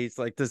next day. He's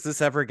like, does this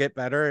ever get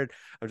better? And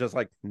I'm just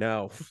like,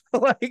 no.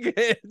 Like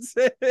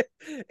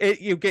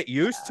you get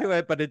used to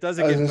it, but it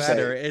doesn't get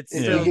better. It's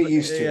still, you get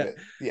used to it.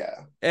 Yeah.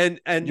 And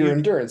your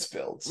endurance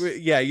builds.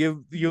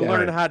 You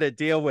learn how to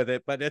deal with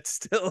it, but it's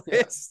still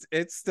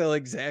it's still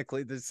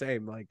exactly the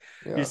same. Like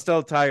you're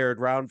still tired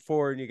round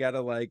 4, and you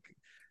gotta like,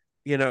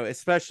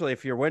 especially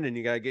if you're winning,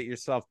 you gotta get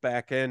yourself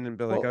back in and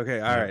be like,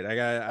 okay, all right, I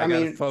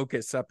gotta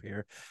focus up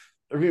here.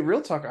 I mean,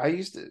 real talk,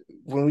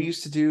 when we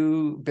used to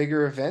do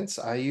bigger events,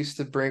 I used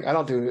to bring, I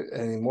don't do it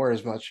anymore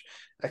as much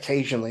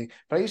occasionally,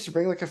 but I used to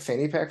bring like a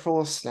fanny pack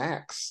full of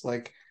snacks,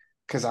 like,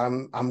 because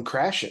I'm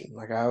crashing.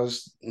 Like I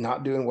was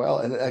not doing well.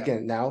 And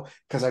again, now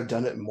because I've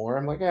done it more,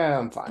 I'm like, yeah,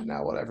 I'm fine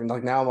now, whatever. And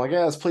like now I'm like,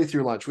 yeah, let's play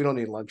through lunch. We don't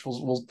need lunch.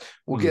 We'll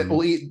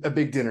eat a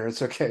big dinner.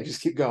 It's okay. Just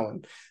keep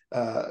going.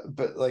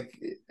 But like,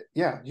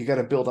 yeah, you got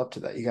to build up to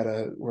that. You got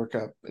to work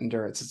up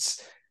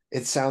endurance.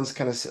 It sounds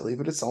kind of silly,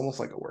 but it's almost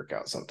like a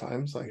workout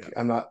sometimes. Like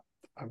I'm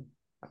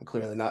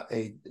clearly not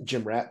a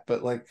gym rat,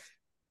 but like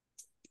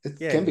it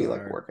can be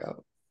like a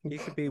workout. You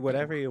could be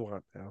whatever you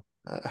want now.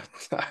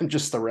 I'm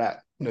just the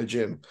rat, no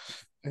gym.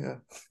 Yeah.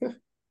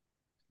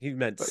 You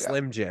meant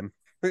Slim Jim.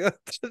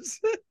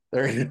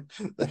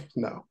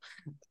 No.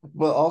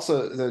 Well,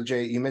 also though,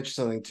 Jay, you mentioned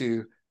something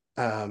too.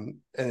 And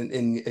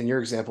in your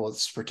example,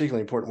 it's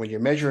particularly important when you're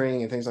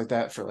measuring and things like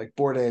that for like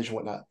board edge and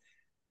whatnot.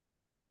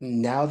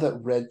 Now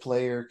that red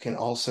player can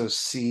also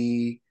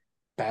see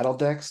battle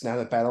decks, now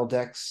that battle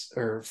decks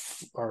are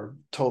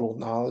total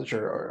knowledge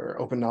or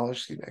open knowledge,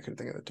 excuse me, I couldn't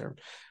think of the term.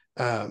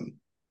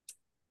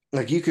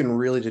 Like you can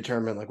really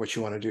determine like what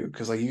you want to do,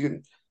 because like you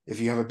can,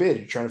 if you have a bid,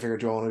 you're trying to figure out,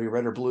 do I want to be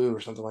red or blue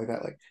or something like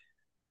that, like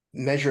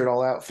measure it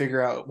all out,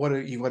 figure out what do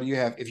you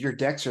have. If your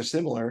decks are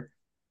similar,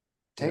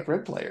 take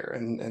red player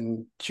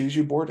and choose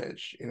your board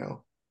edge,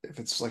 if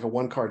it's like a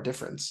 1 card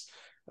difference.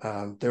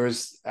 There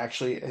was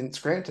actually in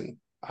Scranton,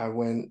 did I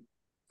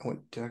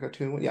go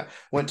 2-1? Yeah,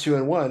 went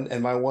 2-1,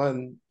 and my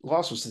one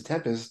loss was to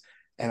Tempest,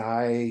 and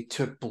I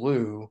took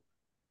blue.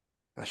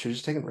 I should have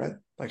just taken red,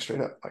 like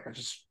straight up. Like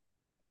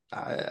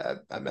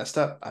I messed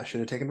up. I should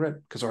have taken red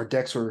because our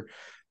decks were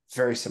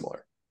very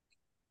similar.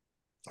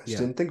 I just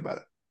didn't think about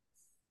it.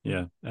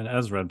 Yeah, and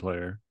as red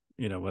player,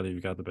 whether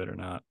you've got the bid or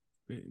not,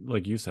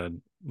 like you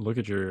said, look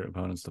at your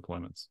opponent's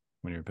deployments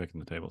when you're picking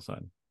the table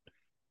side.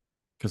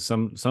 Because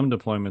some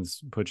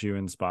deployments put you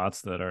in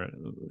spots that are,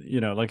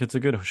 like it's a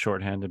good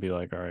shorthand to be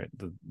like, all right,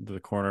 the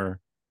corner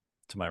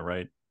to my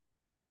right,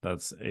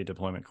 that's a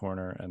deployment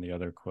corner, and the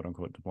other quote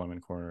unquote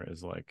deployment corner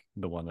is like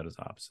the one that is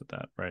opposite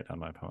that, right, on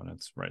my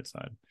opponent's right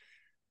side.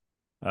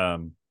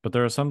 But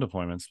there are some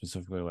deployments,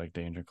 specifically like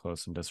danger,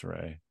 close, and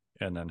disarray,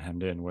 and then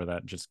hemmed in, where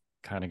that just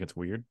kind of gets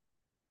weird.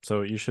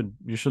 So you should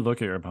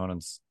look at your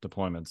opponent's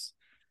deployments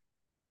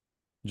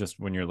just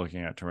when you're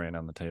looking at terrain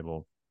on the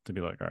table to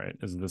be like, all right,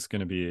 is this going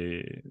to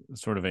be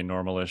sort of a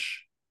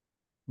normal-ish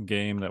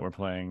game that we're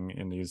playing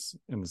in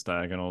this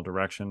diagonal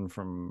direction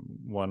from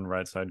one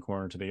right side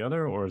corner to the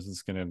other, or is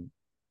this going to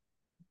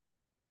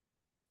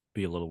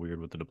be a little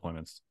weird with the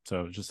deployments?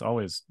 So just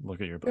always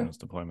look at your opponent's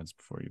deployments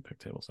before you pick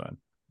table side.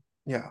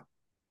 Yeah.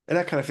 And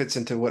that kind of fits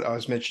into what I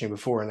was mentioning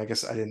before, and I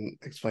guess I didn't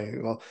explain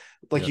it well.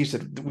 Like you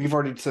said, we've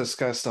already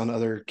discussed on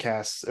other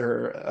casts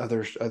or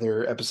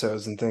other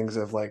episodes and things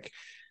of like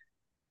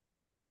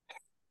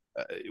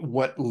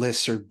what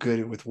lists are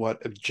good with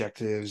what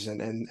objectives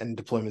and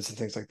deployments and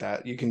things like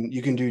that. You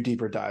can do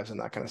deeper dives and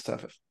that kind of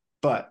stuff.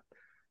 But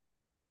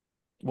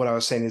what I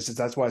was saying is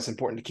that's why it's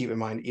important to keep in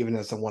mind, even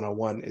as a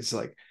 101, is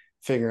like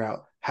figuring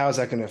out how is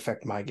that going to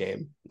affect my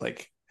game.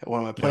 Like, what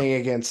am I playing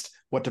against?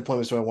 What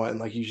deployments do I want? And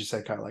like you just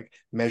said, kind of like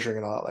measuring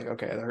it all out. Like,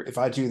 okay, if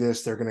I do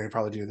this, they're going to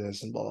probably do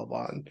this, and blah blah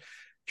blah, and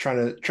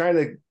trying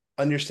to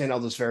understand all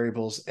those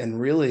variables. And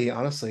really,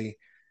 honestly,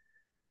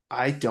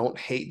 I don't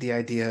hate the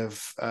idea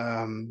of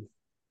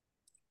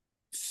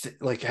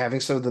like having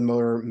some of the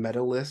more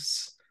meta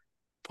lists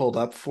pull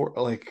up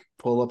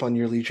on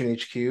your Legion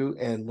HQ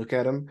and look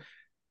at them,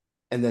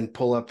 and then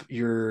pull up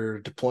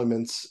your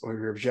deployments or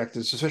your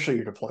objectives, especially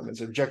your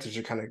deployments. Objectives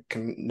you kind of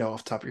can know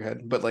off the top of your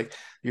head, but like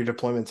your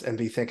deployments, and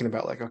be thinking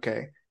about like,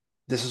 okay,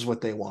 this is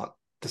what they want,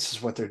 this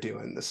is what they're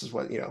doing, this is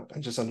what,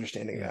 and just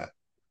understanding that.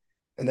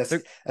 And that's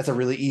a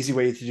really easy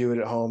way to do it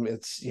at home.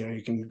 It's,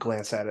 you can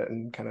glance at it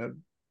and kind of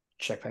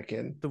check back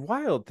in. The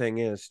wild thing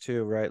is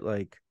too, right?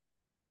 Like,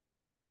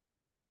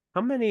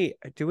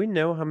 do we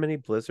know how many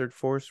Blizzard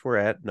Force were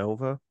at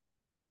Nova?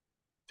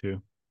 2.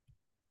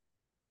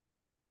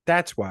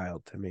 That's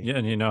wild to me. Yeah,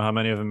 and you know how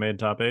many of them made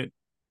top 8?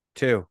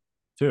 2.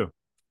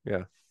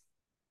 Yeah.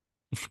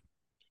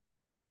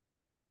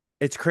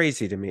 It's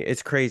crazy to me.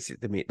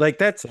 Like,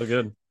 that's so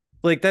good.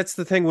 Like, that's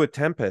the thing with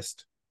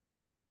Tempest.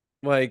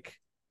 Like,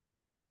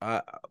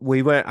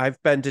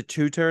 I've been to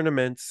 2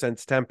 tournaments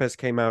since Tempest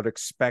came out,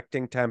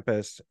 expecting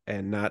Tempest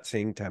and not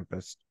seeing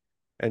Tempest,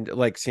 and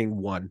like seeing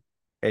 1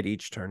 at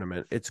each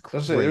tournament. It's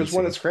crazy. There was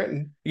 1 at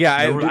Scranton. Yeah,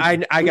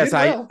 I guess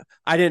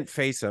I didn't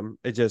face him.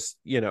 It just,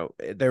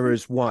 there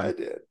was 1. I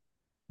did.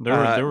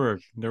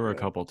 There were a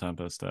couple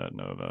Tempest at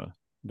Nova.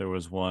 There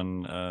was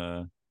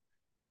 1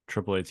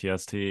 triple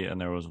ATST,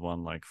 and there was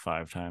 1 like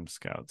 5 times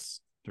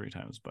scouts, 3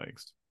 times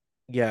bikes.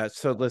 Yeah.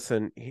 So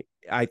listen,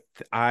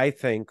 I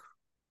think,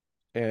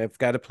 and I've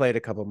got to play it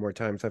a couple more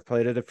times. I've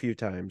played it a few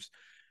times.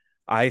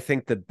 I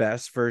think the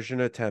best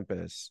version of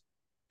Tempest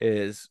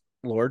is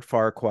Lord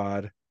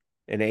Farquaad,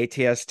 an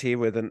ATST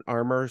with an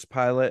armor's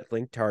pilot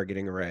link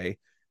targeting array,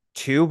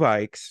 2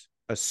 bikes,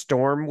 a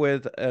storm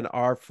with an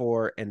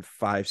R4, and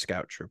 5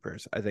 scout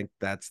troopers. I think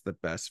that's the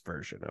best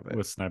version of it.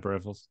 With sniper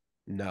rifles?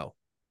 No.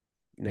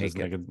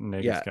 Naked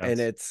yeah, scouts.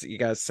 And you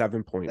got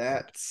 7 point.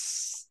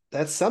 That's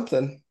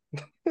something.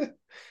 I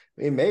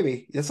mean,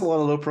 maybe it's a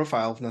lot of low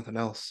profile, if nothing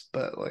else.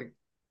 But like,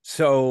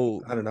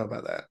 So I don't know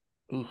about that.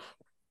 Oof.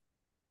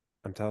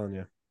 I'm telling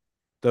you,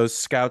 those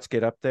scouts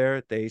get up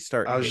there, they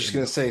start I was just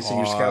hitting gonna say, so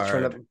your scouts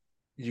run up, hard.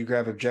 you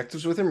grab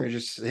objectives with them, or you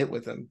just hit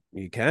with them?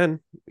 You can.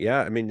 Yeah,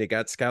 I mean they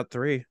got Scout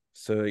 3.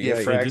 So You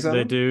have yeah, frags on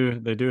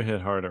them? They do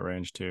hit hard at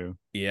range 2.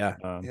 yeah.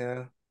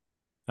 Yeah,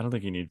 I don't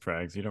think you need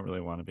frags. You don't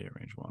really want to be at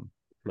range 1.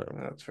 No.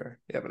 that's fair.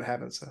 Yeah, but it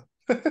happens so.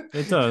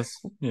 It does.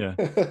 Yeah.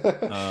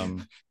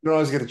 You're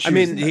always gonna choose. I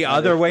mean, the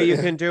other way you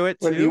yeah. can do it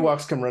When too.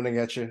 Ewoks come running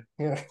at you.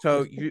 Yeah.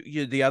 So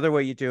you the other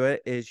way you do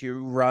it is you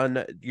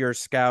run your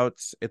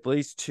scouts, at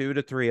least 2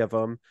 to 3 of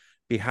them,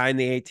 behind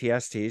the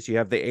ATSTs. You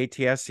have the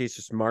ATSTs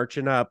just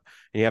marching up,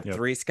 and you have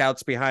 3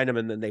 scouts behind them,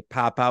 and then they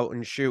pop out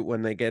and shoot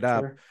when they get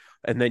up. Sure.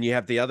 And then you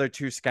have the other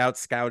 2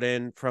 scouts scout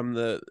in from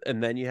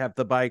and then you have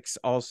the bikes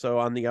also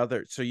on the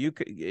other. So you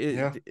could,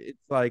 it's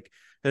like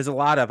there's a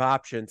lot of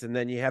options. And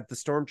then you have the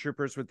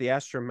stormtroopers with the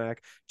astromech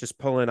just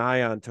pulling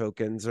ion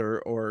tokens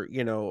or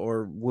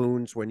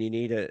wounds when you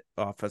need it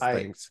off of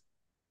things.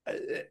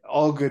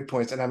 All good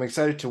points, and I'm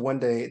excited to one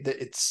day that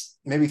it's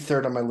maybe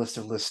third on my list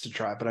of lists to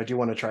try, but I do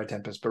want to try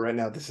Tempest. But right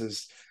now, this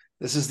is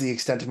the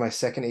extent of my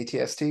second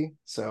ATST,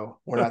 so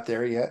we're not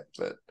there yet,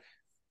 but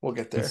we'll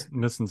get there. It's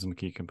missing some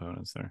key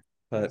components there,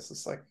 but it's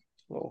just like,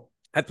 well,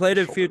 I played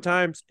it a few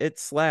times. It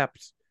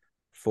slaps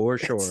for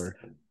sure.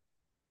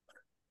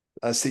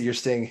 I see you're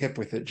staying hip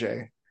with it,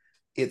 Jay.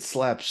 It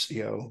slaps,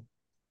 yo.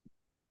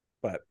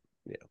 But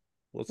yeah,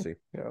 we'll see.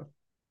 Yeah,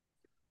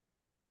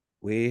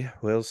 we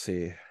will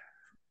see.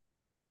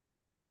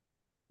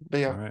 But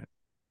yeah, all right.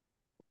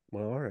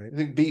 Well, all right. I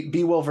think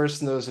be well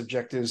versed in those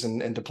objectives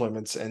and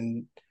deployments,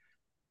 and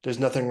there's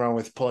nothing wrong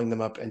with pulling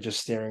them up and just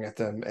staring at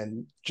them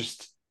and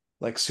just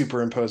like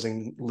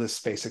superimposing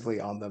lists basically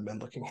on them and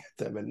looking at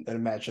them and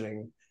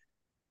imagining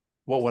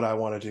what would I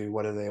want to do,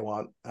 what do they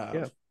want.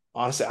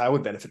 Honestly, I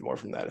would benefit more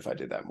from that if I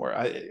did that more.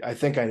 I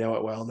think I know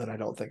it well, and then I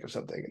don't think of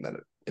something, and then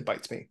it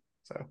bites me.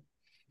 So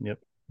yep.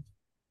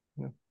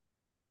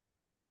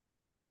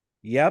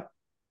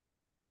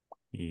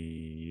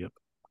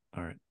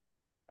 All right.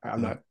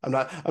 I'm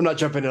not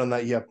jumping in on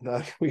that. Yep.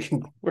 No, we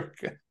can work.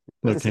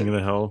 The King of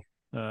the Hill.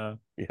 Yeah.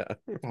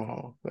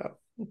 Oh, no.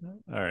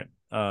 All right.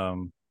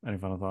 Any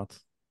final thoughts?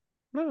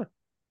 No.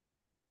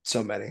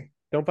 So many.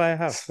 Don't buy a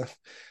house.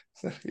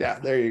 Yeah,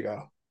 there you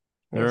go.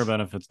 There are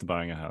benefits to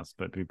buying a house,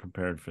 but be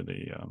prepared for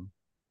the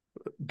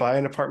buy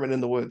an apartment in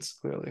the woods,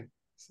 clearly.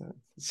 So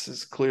this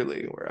is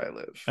clearly where I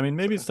live. I mean,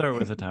 maybe start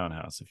with a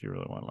townhouse if you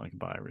really want to like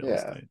buy real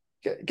estate.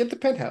 Get the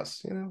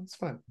penthouse, it's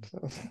fine.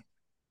 So.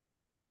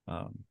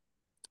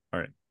 All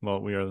right.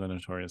 Well, we are the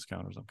Notorious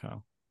Scoundrels. I'm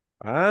Kyle.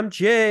 I'm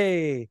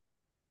Jay.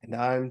 And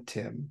I'm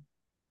Tim.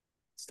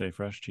 Stay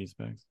fresh, cheese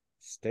bags.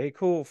 Stay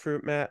cool,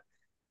 Fruit Matt.